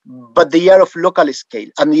 but they are of local scale,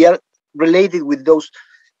 and they are related with those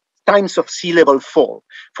times of sea level fall.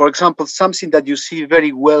 For example, something that you see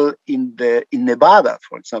very well in Nevada,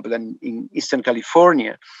 for example, and in Eastern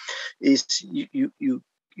California, is you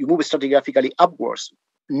move stratigraphically upwards,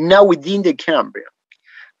 now within the Cambrian.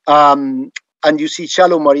 And you see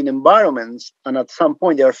shallow marine environments, and at some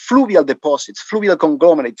point there are fluvial deposits, fluvial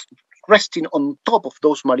conglomerates resting on top of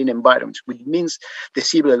those marine environments, which means the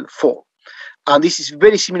sea level fall. And this is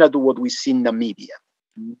very similar to what we see in Namibia.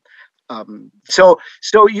 So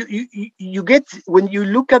you get, when you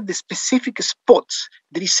look at the specific spots,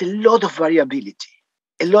 there is a lot of variability,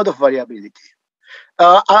 a lot of variability.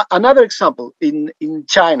 Another example, in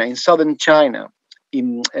China, in southern China,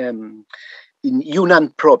 in Yunnan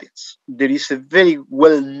province, there is a very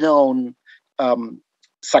well-known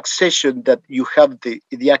succession that you have the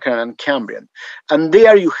Ediacaran and Cambrian, and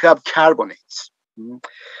there you have carbonates.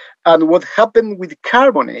 And what happened with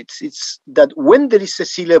carbonates is that when there is a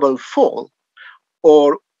sea level fall,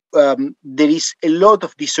 or there is a lot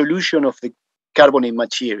of dissolution of the carbonate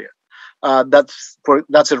material,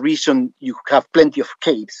 that's a reason you have plenty of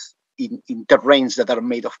caves in terrains that are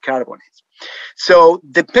made of carbonates. So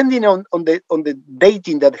depending on the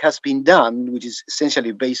dating that has been done, which is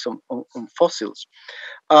essentially based on fossils,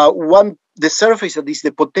 the surface that is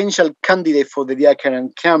the potential candidate for the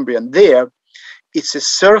Ediacaran Cambrian there, it's a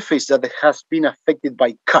surface that has been affected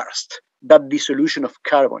by karst, that dissolution of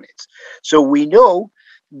carbonates. So we know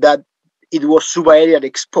that it was subaerial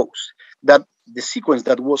exposed, that the sequence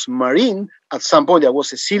that was marine, at some point there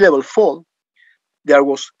was a sea level fall, there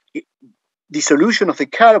was dissolution of the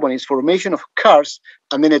carbonates, formation of karst,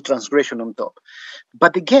 and then a transgression on top.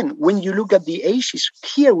 But again, when you look at the ages,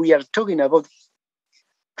 here we are talking about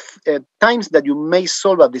times that you may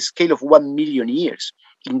solve at the scale of 1 million years,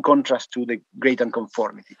 in contrast to the great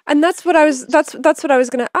unconformity. And that's what I was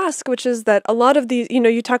going to ask, which is that a lot of these,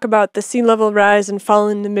 you talk about the sea level rise and fall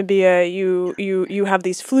in Namibia, you have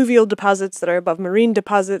these fluvial deposits that are above marine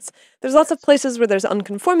deposits. There's lots of places where there's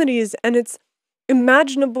unconformities, and it's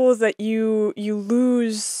imaginable that you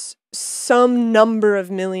lose some number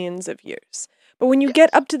of millions of years. But when you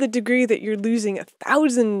get up to the degree that you're losing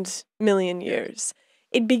 1,000 million years,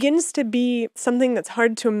 it begins to be something that's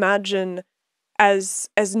hard to imagine as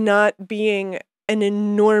not being an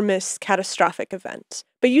enormous catastrophic event.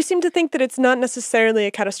 But you seem to think that it's not necessarily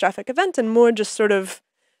a catastrophic event and more just sort of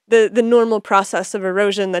the normal process of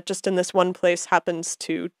erosion that just in this one place happens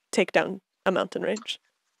to take down a mountain range.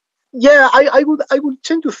 Yeah, I would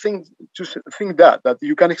tend to think that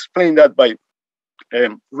you can explain that by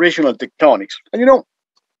regional tectonics. And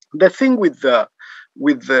the thing with the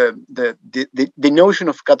notion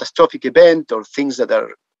of catastrophic event, or things that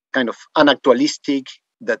are kind of unactualistic,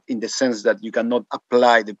 that in the sense that you cannot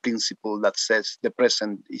apply the principle that says the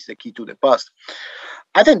present is the key to the past.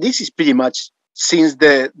 I think this is pretty much since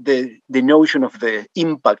the notion of the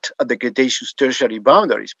impact at the Cretaceous tertiary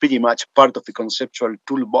boundary is pretty much part of the conceptual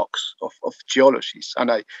toolbox of geologists,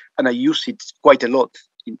 and I use it quite a lot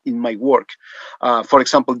in my work. For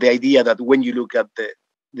example, the idea that when you look at the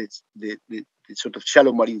sort of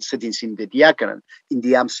shallow marine settings in the Ediacaran, in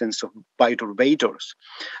the absence of bioturbators,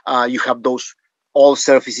 you have those all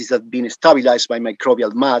surfaces that have been stabilized by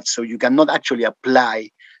microbial mats, so you cannot actually apply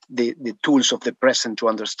the tools of the present to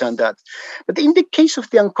understand that. But in the case of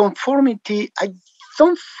the unconformity, I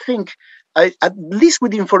don't think, at least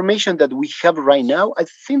with the information that we have right now, I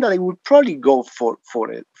think that I would probably go for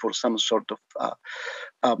some sort of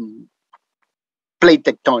plate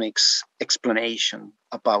tectonics explanation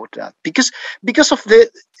about that, because of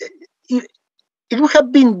it would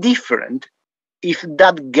have been different if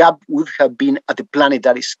that gap would have been at the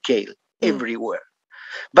planetary scale everywhere.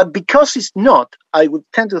 But because it's not, I would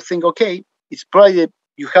tend to think, okay, it's probably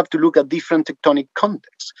you have to look at different tectonic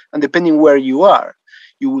contexts, and depending where you are,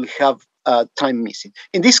 you will have time missing.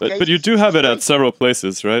 In this case, but you do have it at several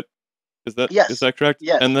places, right? Is that correct?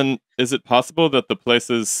 Yes. And then is it possible that the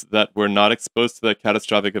places that were not exposed to that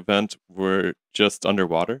catastrophic event were just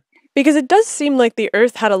underwater? Because it does seem like the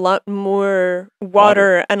Earth had a lot more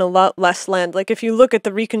water and a lot less land. Like if you look at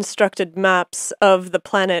the reconstructed maps of the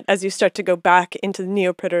planet as you start to go back into the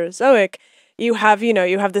Neoproterozoic, you have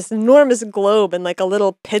this enormous globe and like a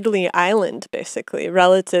little piddly island, basically,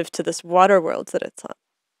 relative to this water world that it's on.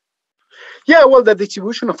 Yeah, well, the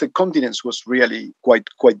distribution of the continents was really quite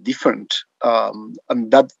different,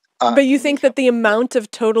 and that. But you think that the amount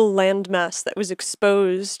of total landmass that was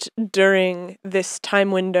exposed during this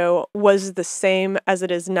time window was the same as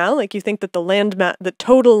it is now? Like you think that the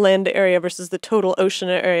total land area versus the total ocean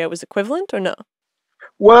area was equivalent, or no?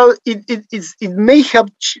 Well, it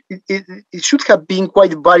should have been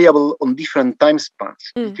quite variable on different time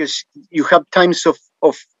spans, because you have times of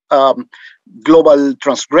global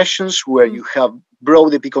transgressions where you have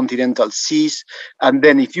broad epicontinental seas, and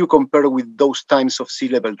then if you compare with those times of sea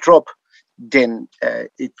level drop, then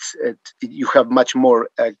you have much more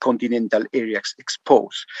continental areas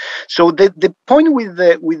exposed. So the point with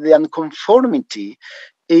the unconformity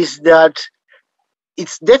is that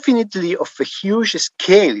it's definitely of a huge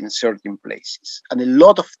scale in certain places and a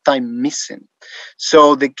lot of time missing.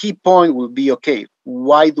 So the key point will be, okay,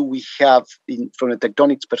 why do we have, from a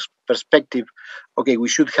tectonics perspective, okay, we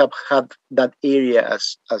should have had that area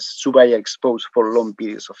as subarea exposed for long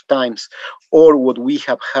periods of times, or what we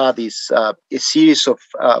have had is a series of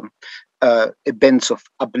events of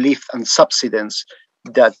uplift and subsidence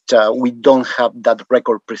that we don't have that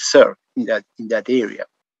record preserved in that area.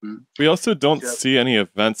 We also don't see any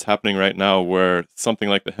events happening right now where something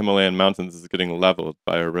like the Himalayan mountains is getting leveled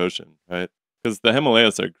by erosion, right? Because the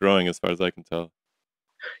Himalayas are growing, as far as I can tell.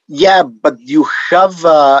 Yeah, but you have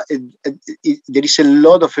there is a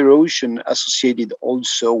lot of erosion associated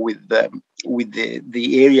also with the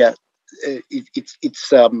area. It's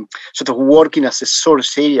sort of working as a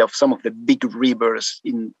source area of some of the big rivers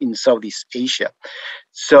in Southeast Asia.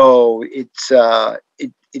 So it's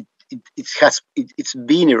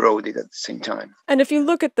been eroded at the same time. And if you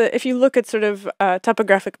look at sort of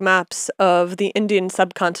topographic maps of the Indian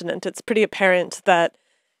subcontinent, it's pretty apparent that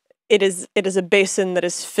it is a basin that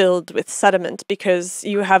is filled with sediment, because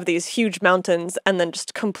you have these huge mountains and then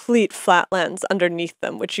just complete flatlands underneath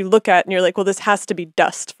them, which you look at and you're like, well, this has to be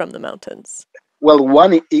dust from the mountains. Well,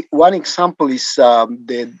 one example is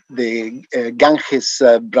the Ganges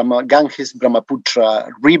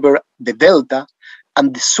Brahmaputra River, the delta,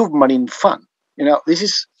 and the submarine fan. This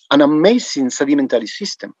is an amazing sedimentary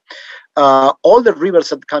system. All the rivers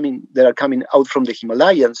that are coming out from the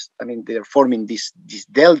Himalayas, I mean, they're forming this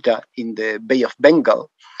delta in the Bay of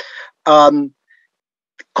Bengal.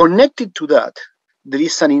 Connected to that, there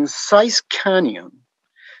is an incised canyon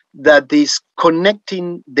that is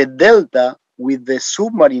connecting the delta with the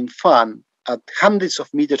submarine fan at hundreds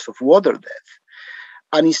of meters of water depth,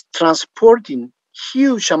 and is transporting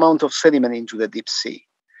huge amount of sediment into the deep sea.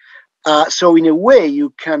 So in a way,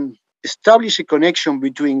 you can establish a connection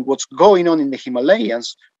between what's going on in the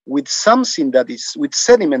Himalayas with something with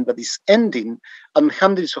sediment that is ending at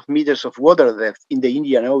hundreds of meters of water depth in the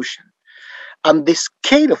Indian Ocean. And the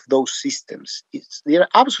scale of those systems they are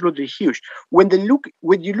absolutely huge. When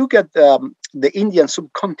you look at the Indian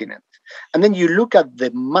subcontinent, and then you look at the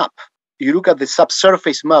map, you look at the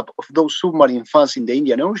subsurface map of those submarine fans in the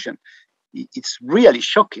Indian Ocean, it's really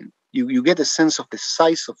shocking. You get a sense of the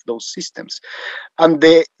size of those systems. And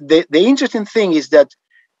the interesting thing is that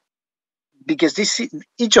because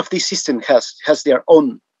each of these systems has their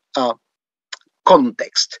own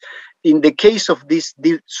context. In the case of these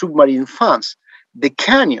submarine fans, the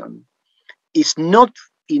canyon is not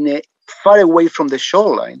far away from the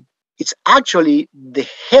shoreline. It's actually the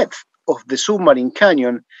head of the submarine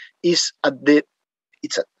canyon is at the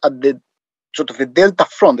sort of the delta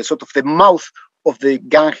front, the sort of the mouth of the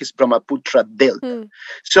Ganges Brahmaputra delta.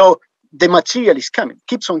 So the material is coming,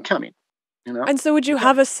 keeps on coming. And so would you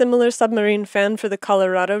have a similar submarine fan for the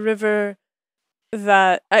Colorado River?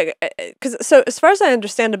 So as far as I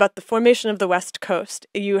understand about the formation of the West Coast,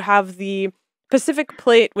 you have the Pacific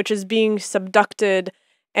Plate, which is being subducted,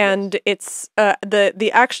 and it's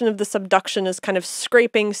the action of the subduction is kind of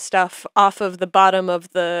scraping stuff off of the bottom of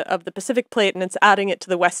the Pacific Plate, and it's adding it to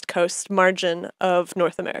the West Coast margin of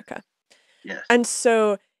North America. Yes. And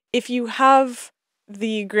so if you have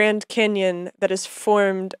the Grand Canyon that is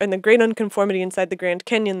formed, and the great unconformity inside the Grand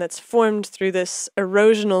Canyon that's formed through this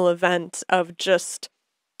erosional event of just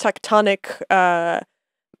tectonic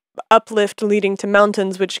uplift leading to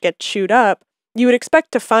mountains which get chewed up, you would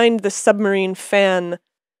expect to find the submarine fan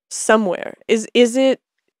somewhere. Has it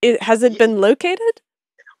been located?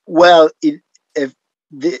 Well,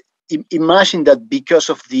 imagine that because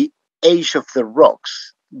of the age of the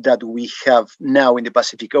rocks that we have now in the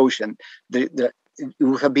Pacific Ocean, it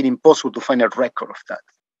would have been impossible to find a record of that.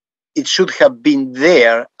 It should have been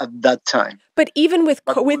there at that time. But even with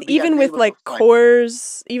cores,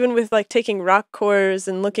 even with like taking rock cores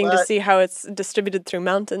and looking to see how it's distributed through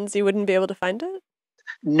mountains, you wouldn't be able to find it?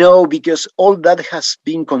 No, because all that has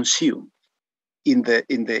been consumed in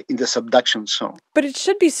the subduction zone. But it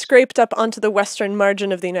should be scraped up onto the western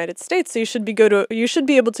margin of the United States. So you should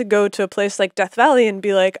be able to go to a place like Death Valley and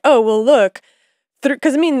be like, oh well, look,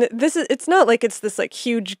 because I mean, it's not like it's this like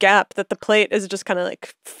huge gap that the plate is just kind of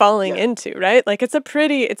like falling into, right? Like it's a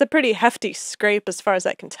pretty hefty scrape as far as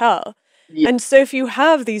I can tell. Yeah. And so if you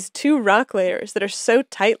have these two rock layers that are so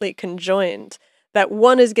tightly conjoined that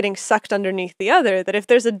one is getting sucked underneath the other, that if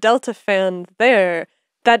there's a delta fan there,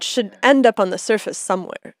 that should end up on the surface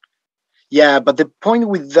somewhere. Yeah, but the point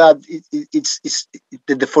with that it's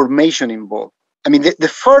the deformation involved. I mean, the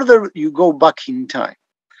further you go back in time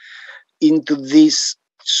into these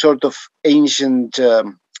sort of ancient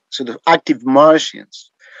sort of active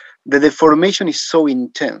Martians, the deformation is so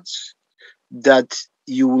intense that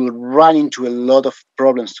you will run into a lot of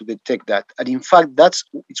problems to detect that. And in fact,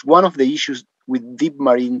 it's one of the issues with deep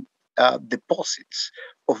marine deposits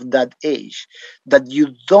of that age that you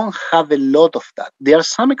don't have a lot of that. There are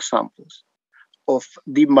some examples of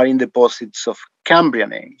deep marine deposits of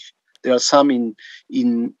Cambrian age. There are some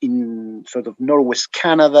in sort of northwest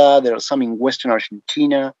Canada. There are some in western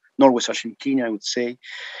Argentina, northwest Argentina, I would say,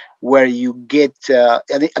 where you get,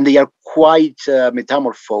 and they are quite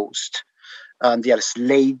metamorphosed, and they are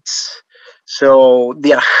slates. So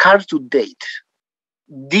they are hard to date,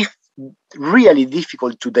 really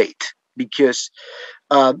difficult to date, because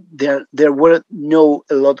there were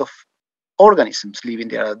a lot of organisms living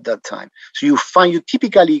there at that time. So you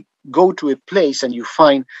typically go to a place and you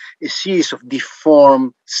find a series of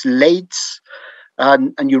deformed slates,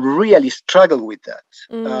 and you really struggle with that.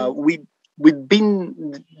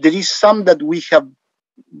 There is some that we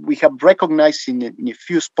have recognized in a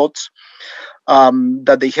few spots,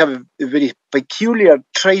 that they have a very peculiar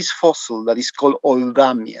trace fossil that is called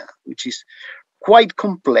Oldamia, which is quite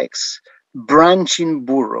complex, branching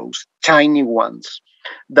burrows, tiny ones,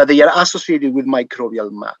 that they are associated with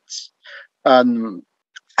microbial mats. And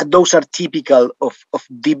those are typical of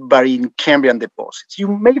deep marine Cambrian deposits. You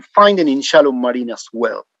may find them in shallow marine as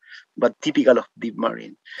well, but typical of deep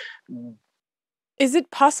marine. Is it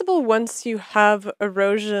possible, once you have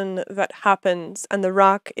erosion that happens and the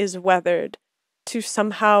rock is weathered, to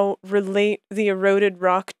somehow relate the eroded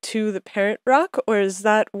rock to the parent rock? Or is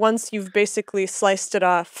that once you've basically sliced it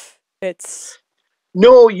off, it's...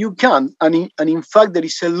 No, you can. And in fact, there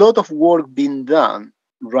is a lot of work being done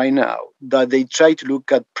right now that they try to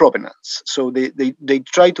look at provenance. So they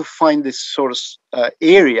try to find the source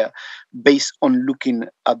area based on looking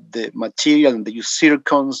at the material, and they use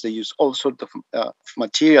zircons, they use all sorts of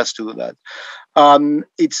materials to do that.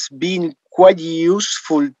 It's been quite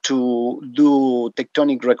useful to do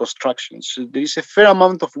tectonic reconstructions. So there is a fair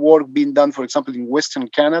amount of work being done, for example, in Western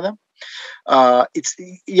Canada.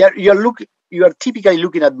 You are typically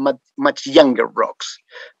looking at much younger rocks,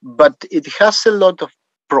 but it has a lot of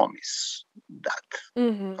promise.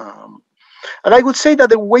 And I would say that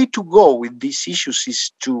the way to go with these issues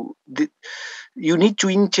is you need to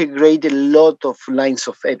integrate a lot of lines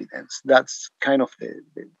of evidence. That's kind of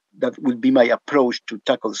that would be my approach to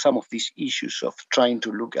tackle some of these issues of trying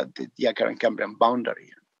to look at the Diacaran-Cambrian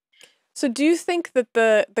boundary. So do you think that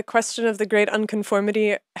the question of the great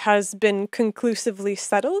unconformity has been conclusively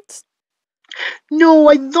settled? No,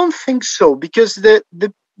 I don't think so, because the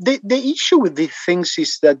issue with these things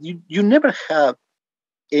is that you never have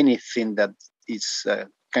anything that is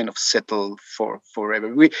kind of settled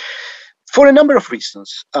forever. For a number of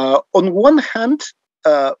reasons. On one hand,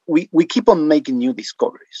 we keep on making new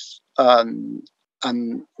discoveries,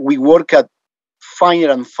 and we work at finer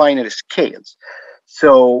and finer scales.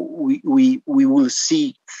 So we will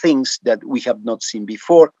see things that we have not seen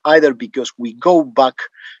before, either because we go back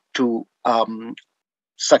to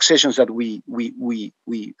successions that we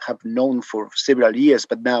have known for several years,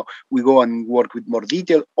 but now we go and work with more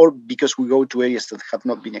detail, or because we go to areas that have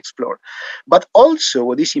not been explored. But also,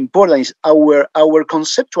 what is important is our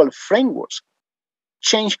conceptual frameworks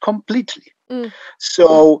change completely.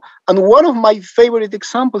 So, and one of my favorite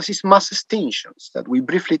examples is mass extinctions, that we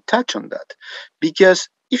briefly touch on that. Because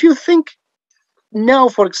if you think now,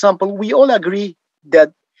 for example, we all agree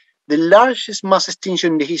that the largest mass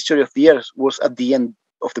extinction in the history of the Earth was at the end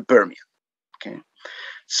of the Permian. Okay,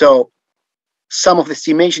 so some of the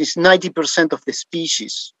estimations, 90% of the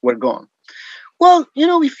species were gone. Well,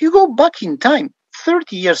 if you go back in time,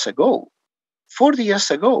 30 years ago, 40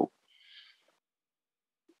 years ago,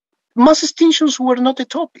 mass extinctions were not a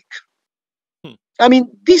topic. I mean,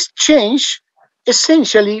 this changed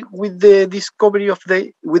essentially with the discovery of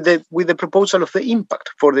with the proposal of the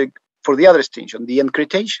impact for the other extinction, the end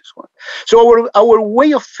Cretaceous one. So our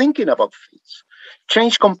way of thinking about things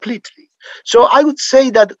changed completely. So I would say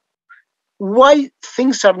that why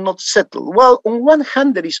things are not settled? Well, on one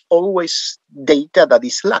hand, there is always data that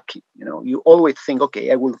is lacking. You always think,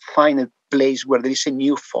 okay, I will find a place where there is a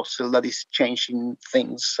new fossil that is changing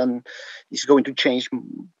things and is going to change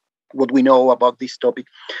what we know about this topic.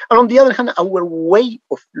 And on the other hand, our way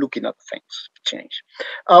of looking at things change.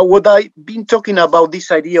 What I've been talking about, this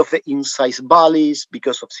idea of the incised valleys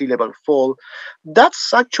because of sea level fall,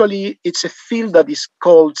 that's actually, it's a field that is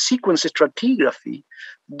called sequence stratigraphy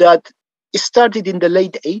that started in the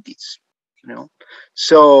late 80s.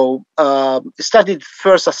 So it started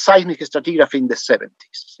first as seismic stratigraphy in the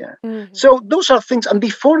 70s. Yeah. So those are things. And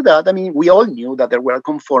before that, I mean, we all knew that there were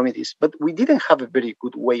conformities, but we didn't have a very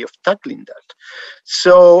good way of tackling that.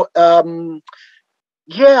 So I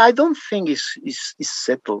don't think it's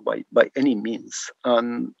settled by any means.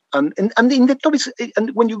 And in the topics,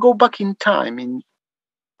 and when you go back in time in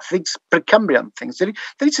things, Precambrian things, there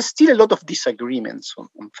is still a lot of disagreements on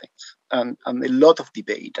things, and a lot of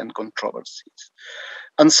debate and controversies.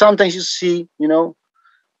 And sometimes you see,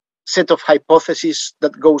 set of hypotheses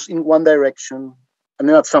that goes in one direction, and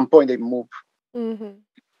then at some point they move. Mm-hmm.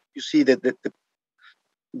 You see that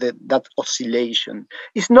oscillation.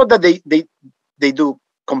 It's not that they do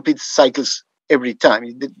complete cycles every time.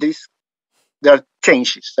 There are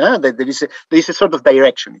changes. There is a sort of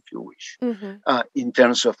direction, if you wish, mm-hmm. In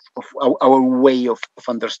terms of our way of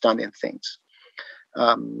understanding things.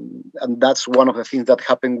 And that's one of the things that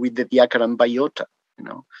happened with the Diacara and Biota.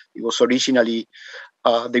 It was originally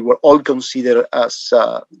they were all considered as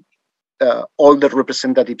all the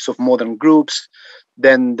representatives of modern groups.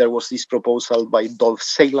 Then there was this proposal by Dolf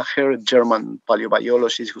Seelacher, a German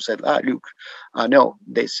paleobiologist, who said, look, no,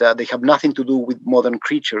 they have nothing to do with modern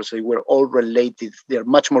creatures. They were all related. They're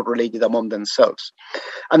much more related among themselves.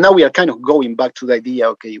 And now we are kind of going back to the idea,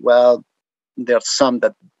 okay, well, there are some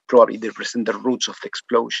that probably they represent the roots of the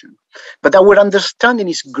explosion. But our understanding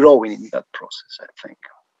is growing in that process, I think.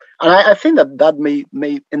 And I think that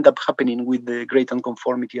may end up happening with the great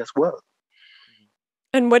unconformity as well.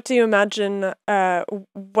 And what do you imagine,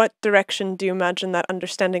 what direction do you imagine that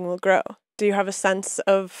understanding will grow? Do you have a sense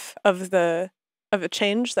of a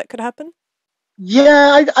change that could happen?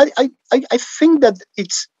 Yeah, I think that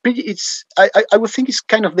I would think it's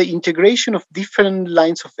kind of the integration of different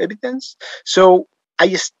lines of evidence. So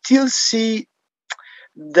I still see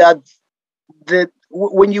that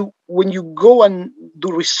when you go and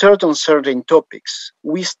do research on certain topics,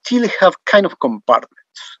 we still have kind of compartments,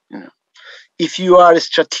 If you are a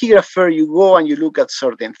stratigrapher, you go and you look at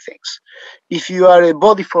certain things. If you are a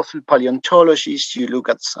body fossil paleontologist, you look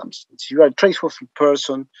at some things. If you are a trace fossil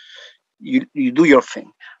person, you do your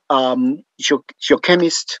thing.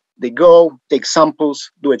 Geochemists, they go, take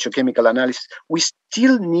samples, do a geochemical analysis. We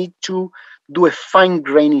still need to do a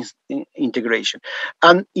fine-grained integration.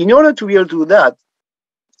 And in order to be able to do that,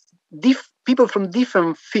 people from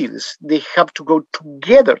different fields, they have to go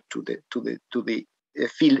together to the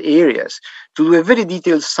field areas to do a very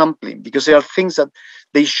detailed sampling, because there are things that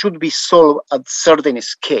they should be solved at certain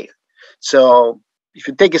scale. So if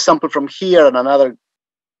you take a sample from here and another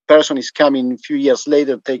person is coming a few years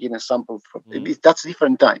later taking a sample from that's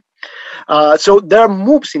different time. So there are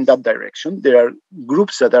moves in that direction. There are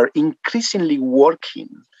groups that are increasingly working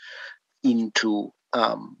into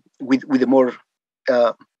with a more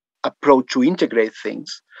approach to integrate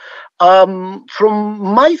things. From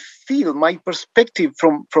my field, my perspective,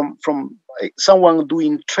 from someone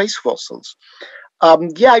doing trace fossils,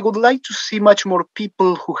 I would like to see much more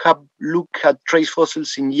people who have looked at trace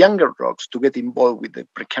fossils in younger rocks to get involved with the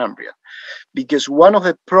Precambrian, because one of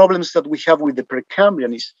the problems that we have with the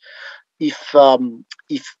Precambrian is if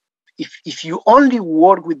you only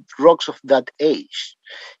work with rocks of that age,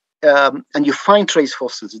 and you find trace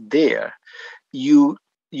fossils there, you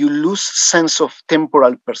lose sense of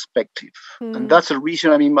temporal perspective. And that's the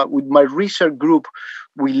reason, with my research group,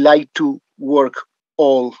 we like to work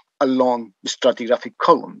all along the stratigraphic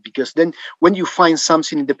column, because then when you find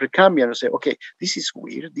something in the Precambrian, you say, okay, this is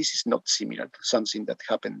weird, this is not similar to something that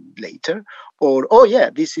happened later, or, oh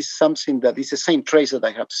yeah, this is something that is the same trace that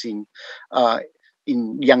I have seen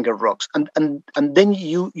in younger rocks. And then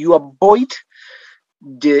you avoid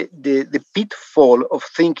the pitfall of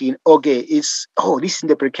thinking, okay, this is in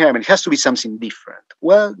the Precambrian, it has to be something different.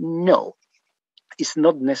 Well, no, it's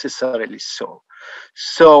not necessarily so.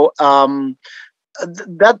 So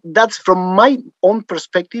that's from my own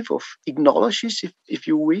perspective of ichnology, if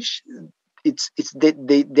you wish. It's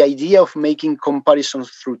the idea of making comparisons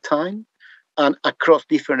through time and across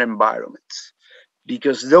different environments,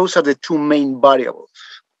 because those are the two main variables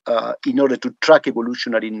in order to track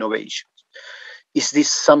evolutionary innovation. Is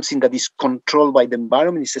this something that is controlled by the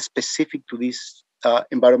environment? Is it specific to this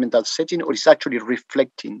environmental setting, or is actually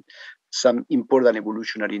reflecting some important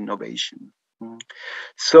evolutionary innovation?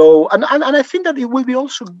 So, and I think that it will be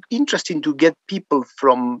also interesting to get people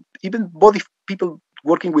from even people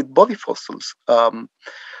working with body fossils.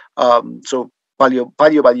 So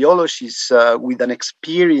paleobiologists with an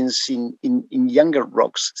experience in younger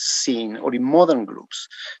rocks scene or in modern groups,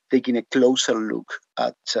 taking a closer look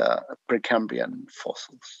at Precambrian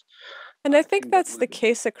fossils. And I think that's the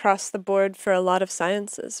case across the board for a lot of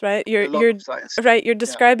sciences, right? You're science. Right. You're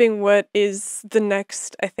describing what is the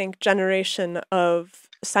next, I think, generation of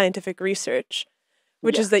scientific research,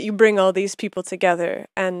 which is that you bring all these people together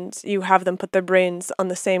and you have them put their brains on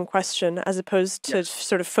the same question, as opposed to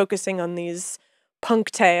sort of focusing on these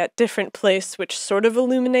punctae at different places which sort of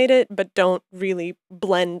illuminate it, but don't really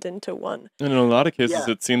blend into one. And in a lot of cases,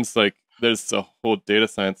 Yeah. it seems like there's a whole data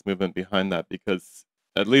science movement behind that, because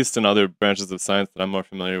at least in other branches of science that I'm more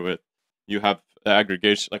familiar with, you have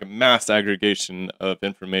aggregation, like a mass aggregation of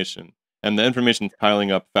information, and the information's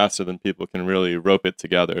piling up faster than people can really rope it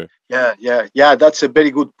together. Yeah. That's a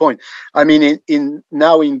very good point. I mean,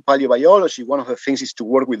 now in paleobiology, one of the things is to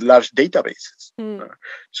work with large databases.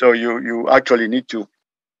 So you actually need to.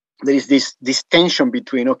 There is this tension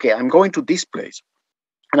between, okay, I'm going to this place,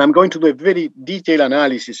 and I'm going to do a very detailed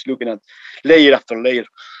analysis, looking at layer after layer.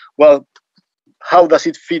 Well, how does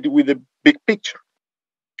it fit with the big picture?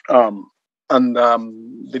 There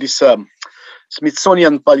is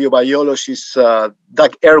Smithsonian paleobiologist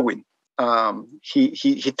Doug Irwin.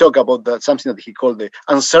 He talked about something that he called the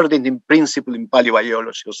uncertainty principle in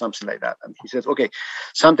paleobiology, or something like that. And he says, okay,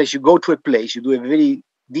 sometimes you go to a place, you do a very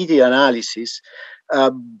detailed analysis,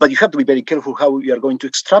 but you have to be very careful how you are going to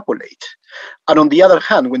extrapolate. And on the other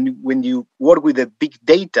hand, when you work with the big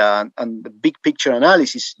data and the big picture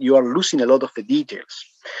analysis, you are losing a lot of the details.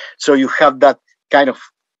 So you have that kind of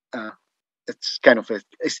it's kind of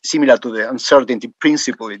similar to the uncertainty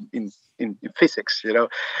principle in physics, you know.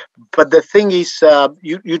 But the thing is,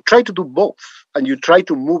 you try to do both, and you try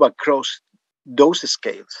to move across those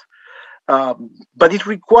scales. But it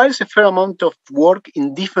requires a fair amount of work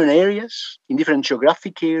in different areas, in different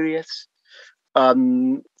geographic areas.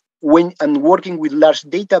 When working with large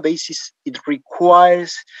databases, it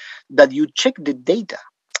requires that you check the data.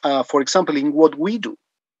 For example, in what we do,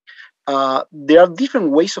 there are different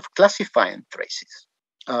ways of classifying traces.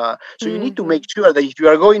 So you need to make sure that if you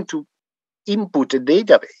are going to input a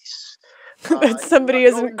database, that somebody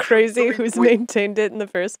isn't crazy who's maintained it in the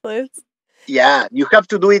first place. Yeah, you have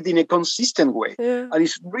to do it in a consistent way. Yeah. And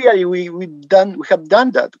it's really we have done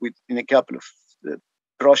that in a couple of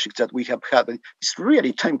projects that we have had. It's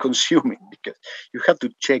really time consuming, because you have to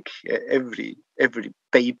check every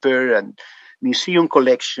paper and museum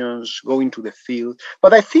collections, go into the field.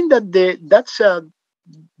 But I think that there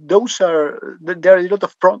are a lot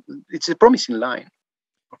of it's a promising line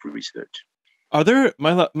of research. Are there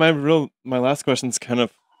my last question is kind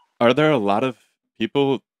of, are there a lot of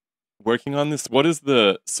people working on this? What is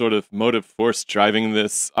the sort of motive force driving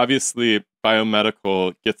this? Obviously,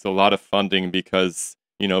 biomedical gets a lot of funding because,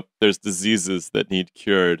 you know, there's diseases that need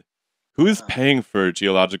cured. Who is paying for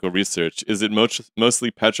geological research? Is it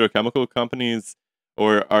mostly petrochemical companies,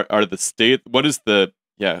 or are the state? What is the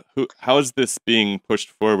how is this being pushed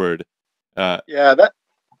forward? It's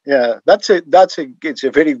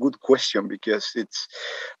a very good question, because it's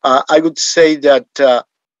I would say that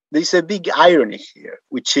there's a big irony here,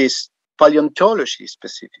 which is paleontology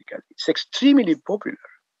specifically. It's extremely popular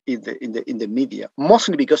in the media,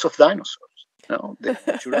 mostly because of dinosaurs. You know, the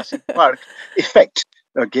Jurassic Park effect.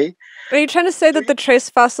 Okay. Are you trying to say that the trace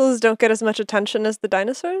fossils don't get as much attention as the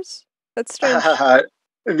dinosaurs? That's strange.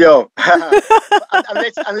 No,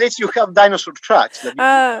 unless you have dinosaur tracks.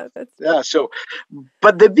 But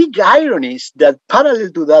the big irony is that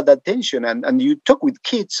parallel to that attention, and you talk with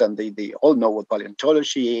kids, and they all know what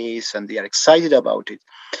paleontology is, and they are excited about it.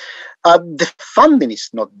 The funding is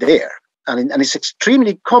not there. And it's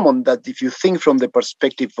extremely common that if you think from the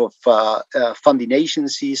perspective of funding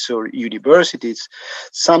agencies or universities,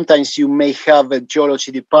 sometimes you may have a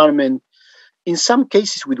geology department, in some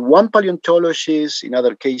cases with one paleontologist, in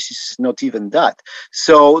other cases not even that.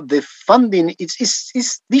 So the funding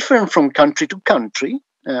is different from country to country.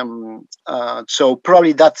 So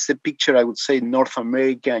probably that's the picture, I would say, North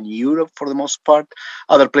America and Europe for the most part.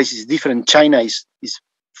 Other places different. China is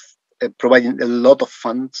providing a lot of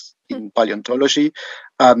funds in paleontology.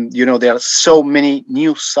 You know, there are so many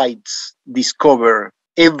new sites discovered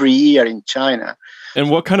every year in China. And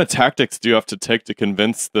what kind of tactics do you have to take to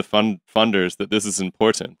convince the funders that this is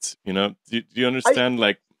important? You know, do you understand?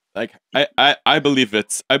 I believe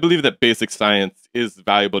that basic science is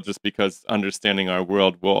valuable just because understanding our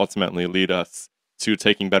world will ultimately lead us to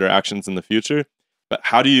taking better actions in the future. But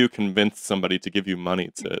how do you convince somebody to give you money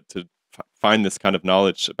to find this kind of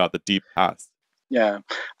knowledge about the deep past? Yeah,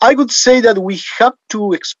 I would say that we have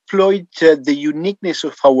to exploit the uniqueness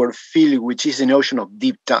of our field, which is the notion of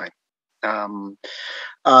deep time.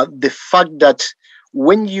 The fact that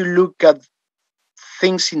when you look at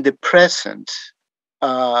things in the present,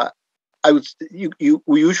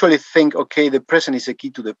 we usually think, okay, the present is a key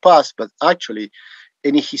to the past, but actually,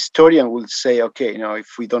 any historian will say, okay, if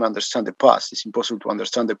we don't understand the past, it's impossible to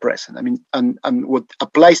understand the present. I mean, and what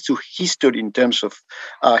applies to history in terms of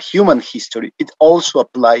human history, it also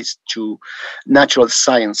applies to natural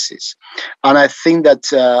sciences. And I think that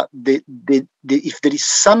if there is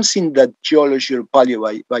something that geology or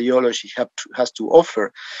paleobiology has to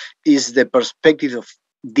offer, is the perspective of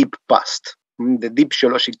deep past, the deep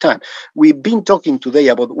geologic time. We've been talking today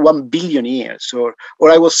about 1 billion years, or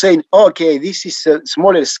I was saying, okay, this is a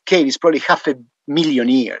smaller scale, it's probably 500,000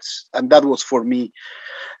 years. And that was for me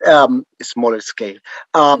a smaller scale.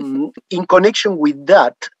 In connection with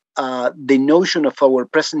that, the notion of our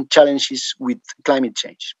present challenges with climate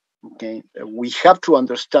change. Okay, we have to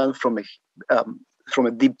understand from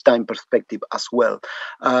a deep time perspective as well,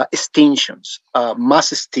 extinctions,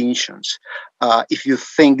 mass extinctions. If you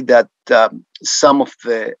think that some of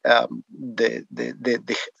the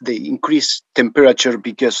increased temperature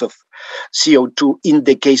because of CO2 in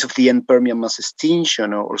the case of the end Permian mass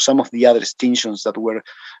extinction, or some of the other extinctions that were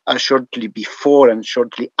shortly before and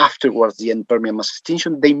shortly afterwards the end Permian mass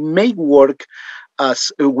extinction, they may work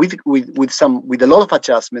as with a lot of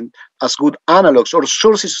adjustment as good analogs or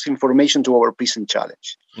sources of information to our present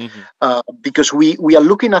challenge. Because we are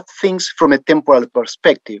looking at things from a temporal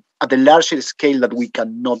perspective at a larger scale that we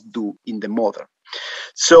cannot do in the modern.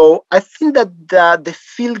 So I think that the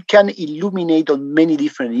field can illuminate on many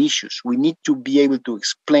different issues. We need to be able to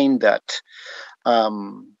explain that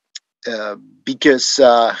because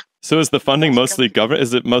so is the funding mostly government?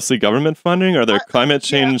 Is it mostly government funding? Are there climate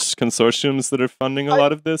change consortiums that are funding a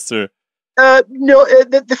lot of this, or? No,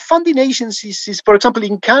 the funding agencies is, for example,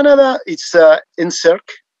 in Canada, it's NSERC.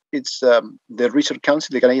 It's the Research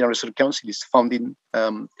Council, the Canadian Research Council is funding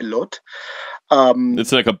a lot.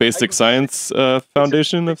 It's like a basic science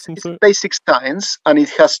foundation of some sort? Basic science, and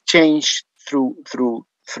it has changed through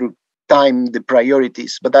time, the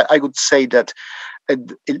priorities. But I would say that a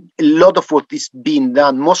lot of what is being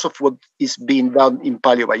done, most of what is being done in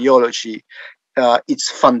paleobiology, it's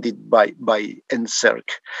funded by NSERC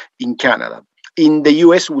in Canada. In the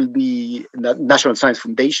US will be the National Science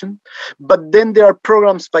Foundation, but then there are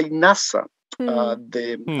programs by NASA.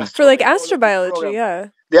 For like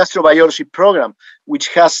astrobiology, the astrobiology program, which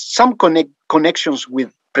has some connections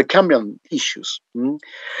with Precambrian issues.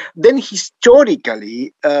 Then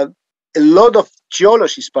historically, a lot of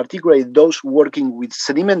geologists, particularly those working with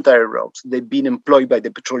sedimentary rocks, they've been employed by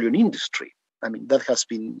the petroleum industry. I mean, that has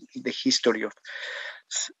been the history of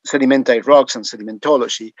sedimentary rocks and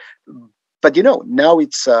sedimentology. But now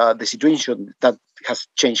it's the situation that has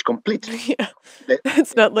changed completely. Yeah,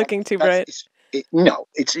 it's not looking too bright. No,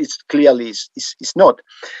 it's clearly it's not.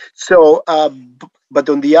 So, but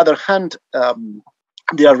on the other hand,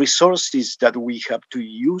 there are resources that we have to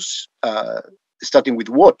use, starting with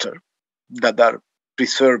water, that are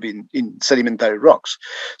preserved in sedimentary rocks.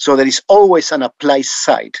 So there is always an applied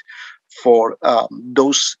side for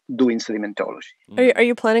those doing sedimentology. Are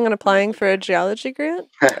you planning on applying for a geology grant?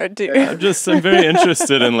 Or I'm very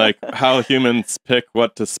interested in like how humans pick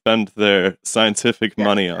what to spend their scientific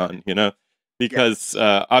money on, because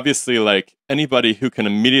obviously like anybody who can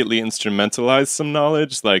immediately instrumentalize some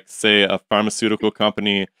knowledge, like say a pharmaceutical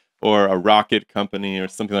company or a rocket company or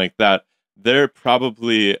something like that, they're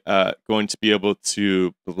probably going to be able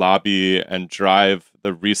to lobby and drive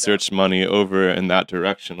the research money over in that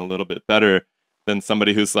direction a little bit better than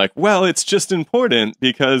somebody who's like, well, it's just important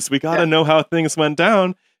because we got to know how things went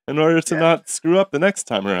down in order to not screw up the next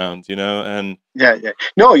time around, and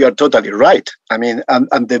no, you're totally right. I mean,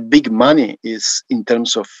 and the big money is in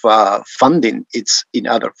terms of funding, it's in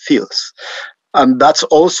other fields. And that's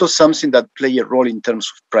also something that play a role in terms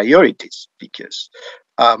of priorities, because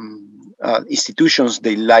institutions,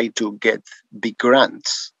 they like to get big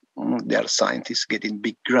grants. They are scientists getting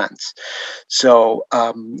big grants. So,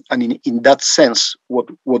 and in that sense,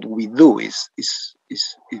 what we do is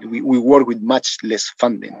we work with much less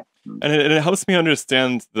funding. And it helps me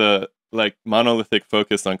understand the monolithic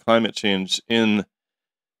focus on climate change in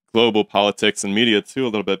global politics and media too a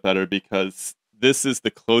little bit better, because this is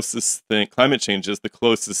the closest thing, climate change is the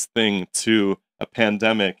closest thing to a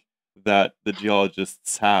pandemic that the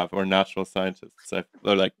geologists have, or natural scientists,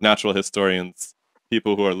 or like natural historians,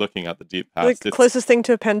 people who are looking at the deep past. Like the closest thing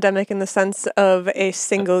to a pandemic in the sense of a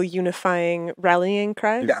single unifying rallying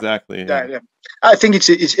cry? Exactly. Yeah. I think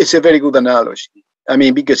it's a very good analogy. I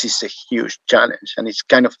mean, because it's a huge challenge, and it's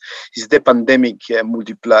the pandemic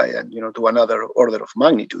multiplied, to another order of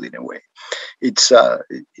magnitude in a way. It's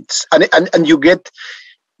and you get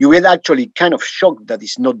actually kind of shocked that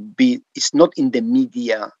it's not in the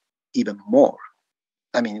media even more.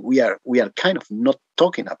 I mean, we are kind of not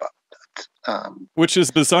talking about that. Which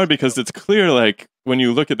is bizarre because it's clear, like, when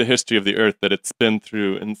you look at the history of the Earth, that it's been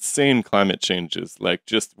through insane climate changes, like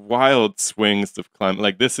just wild swings of climate.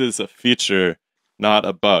 Like, this is a feature, not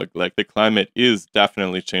a bug. Like, the climate is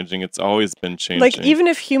definitely changing. It's always been changing. Like, even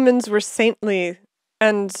if humans were saintly,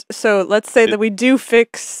 and so let's say that we do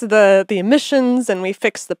fix the emissions and we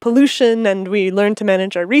fix the pollution and we learn to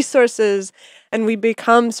manage our resources and we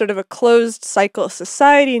become sort of a closed cycle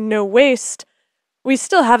society, no waste, we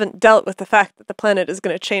still haven't dealt with the fact that the planet is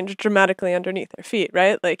going to change dramatically underneath our feet,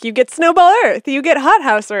 right? Like, you get snowball Earth, you get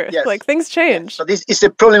hothouse Earth, yes. like, things change. Yes. So this is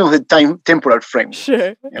the problem of the temporal framework.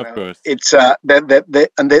 Sure. Of course. It's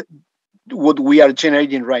what we are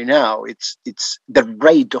generating right now, it's the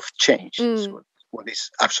rate of change is what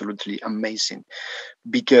is absolutely amazing.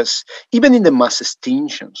 Because even in the mass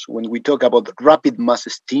extinctions, when we talk about rapid mass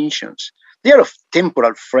extinctions, they are of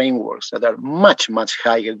temporal frameworks that are much, much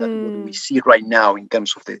higher than what we see right now in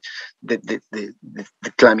terms of the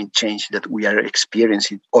climate change that we are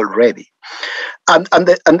experiencing already. And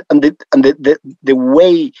the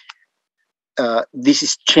way this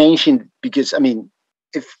is changing, because, I mean,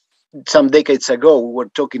 if some decades ago we were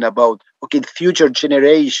talking about, okay, future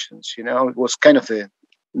generations, you know, it was kind of in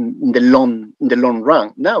the long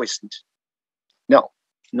run. Now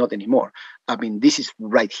not anymore. I mean, this is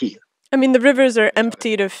right here. I mean, the rivers are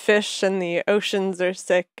emptied of fish and the oceans are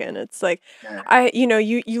sick, and it's like,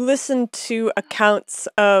 you listen to accounts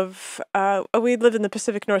of, we live in the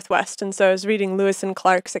Pacific Northwest, and so I was reading Lewis and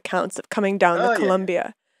Clark's accounts of coming down the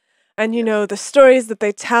Columbia. And, you know, the stories that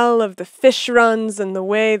they tell of the fish runs and the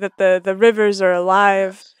way that the rivers are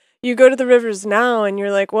alive. You go to the rivers now and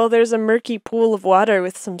you're like, well, there's a murky pool of water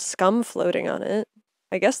with some scum floating on it.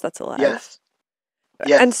 I guess that's alive. Yes.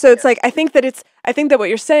 And so it's like, I think that what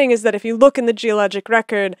you're saying is that if you look in the geologic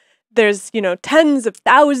record, there's, you know, tens of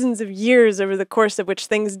thousands of years over the course of which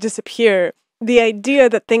things disappear. The idea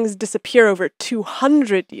that things disappear over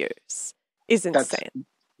 200 years is insane.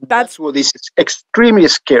 That's what is extremely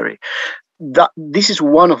scary. This is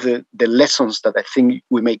one of the lessons that I think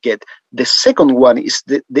we may get. The second one is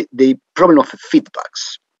the problem of the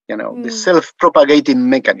feedbacks, you know, the self-propagating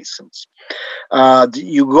mechanisms.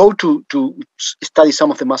 You go to study some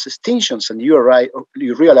of the mass extinctions and you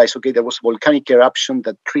realize, okay, there was a volcanic eruption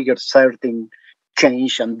that triggered certain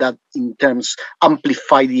change, and that in terms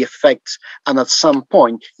amplify the effects, and at some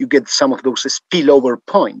point you get some of those spillover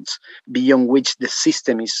points beyond which the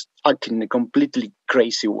system is acting in a completely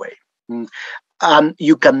crazy way, and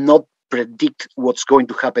you cannot predict what's going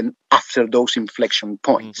to happen after those inflection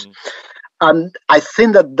points. And I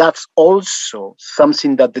think that that's also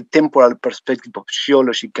something that the temporal perspective of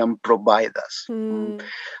geology can provide us.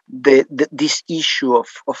 This issue of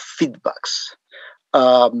feedbacks.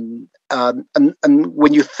 And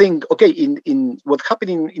when you think, okay, in what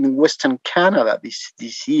happened in Western Canada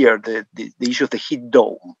this year, the issue of the heat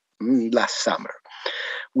dome last summer,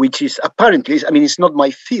 which is apparently, I mean, it's not my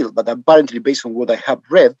field, but apparently based on what I have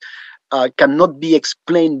read, cannot be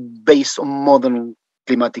explained based on modern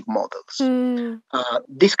climatic models.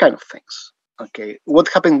 These kind of things. Okay, what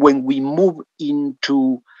happened when we move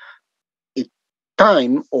into a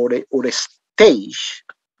time or a stage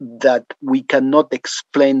that we cannot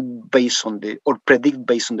explain based on or predict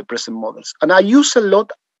based on the present models. And I use a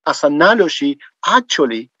lot as analogy,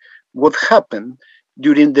 actually, what happened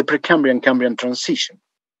during the Precambrian-Cambrian transition.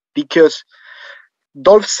 Because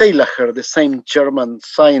Dolph Seilacher, the same German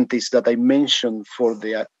scientist that I mentioned for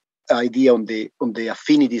the idea on the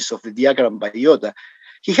affinities of the diagram biota,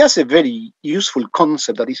 he has a very useful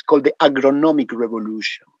concept that is called the agronomic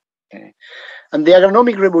revolution. Okay? And the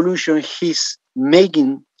agronomic revolution, he's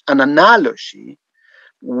making an analogy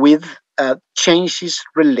with changes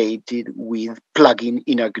related with plugging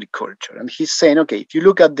in agriculture. And he's saying, okay, if you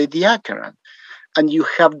look at the diagram and you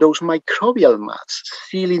have those microbial mats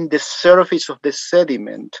sealing the surface of the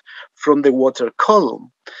sediment from the water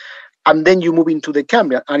column, and then you move into the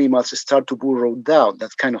Cambrian, animals start to burrow down.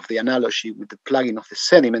 That's kind of the analogy with the plugging of the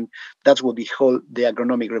sediment. That's what we call the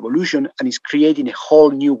agronomic revolution, and it's creating a whole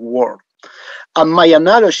new world. And my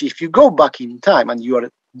analogy, if you go back in time and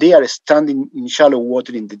they are standing in shallow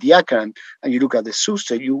water in the diagram, and you look at the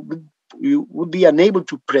substrate, you would be unable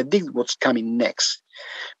to predict what's coming next,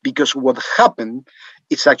 because what happened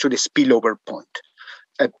is actually a spillover point,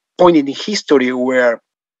 a point in history where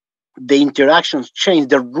the interactions change,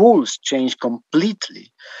 the rules change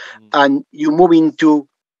completely, and you move into.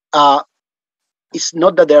 It's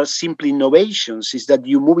not that there are simply innovations; it's that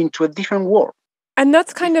you move into a different world. And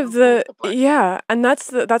that's kind of and that's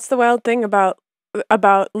the wild thing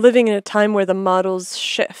about living in a time where the models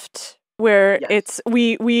shift, where it's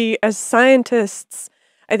we as scientists,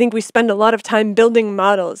 I think we spend a lot of time building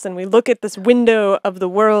models, and we look at this window of the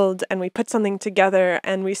world and we put something together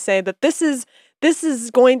and we say that this is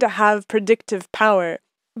going to have predictive power,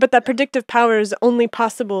 but that predictive power is only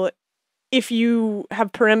possible if you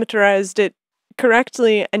have parameterized it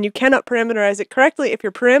correctly, and you cannot parameterize it correctly if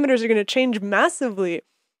your parameters are going to change massively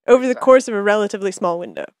over the course of a relatively small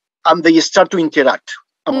window. And they start to interact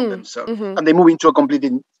among themselves, and they move into a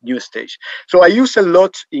completely new stage. So I use a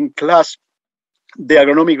lot in class the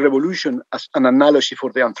agronomic revolution as an analogy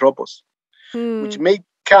for the anthropos, which may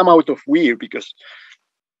come out of weird because,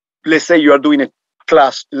 let's say you are doing a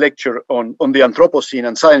class lecture on the Anthropocene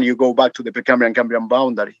and suddenly you go back to the Precambrian Cambrian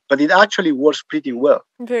boundary. But it actually works pretty well.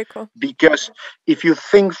 Very cool. Because if you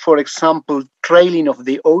think, for example, trailing of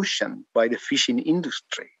the ocean by the fishing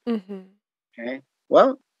industry, okay,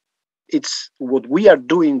 well, it's what we are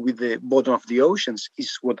doing with the bottom of the oceans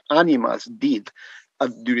is what animals did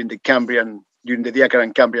during the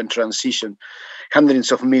Diacaran Cambrian transition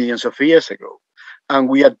hundreds of millions of years ago. And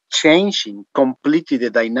we are changing completely the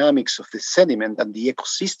dynamics of the sediment and the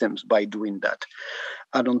ecosystems by doing that.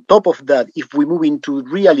 And on top of that, if we move into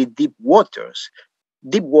really deep water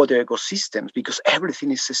ecosystems, because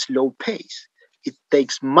everything is a slow pace, it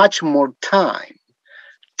takes much more time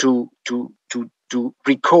to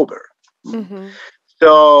recover.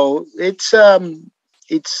 So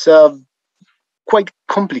it's quite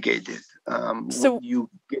complicated. So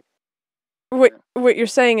what you're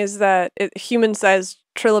saying is that human-sized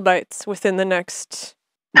trilobites within the next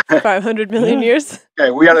 500 million years?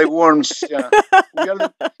 Yeah, we are the worms. Yeah.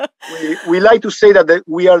 We like to say that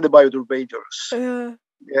we are the bioturbators.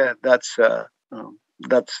 Yeah, that's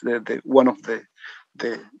the one of the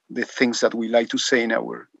things that we like to say in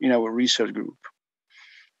our research group.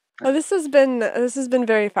 Oh, this has been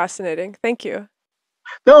very fascinating. Thank you.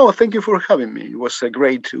 No, thank you for having me. It was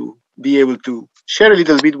great to be able to share a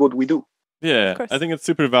little bit what we do. Yeah, I think it's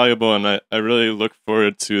super valuable, and I really look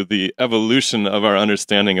forward to the evolution of our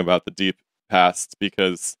understanding about the deep past,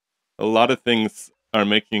 because a lot of things are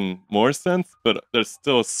making more sense, but there's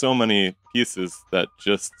still so many pieces that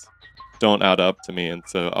just don't add up to me, and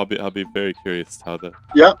so I'll be very curious how the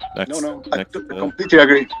I completely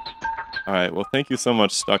agree. All right, well, thank you so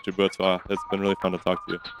much, Dr. Buatois. It's been really fun to talk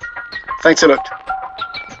to you. Thanks a lot.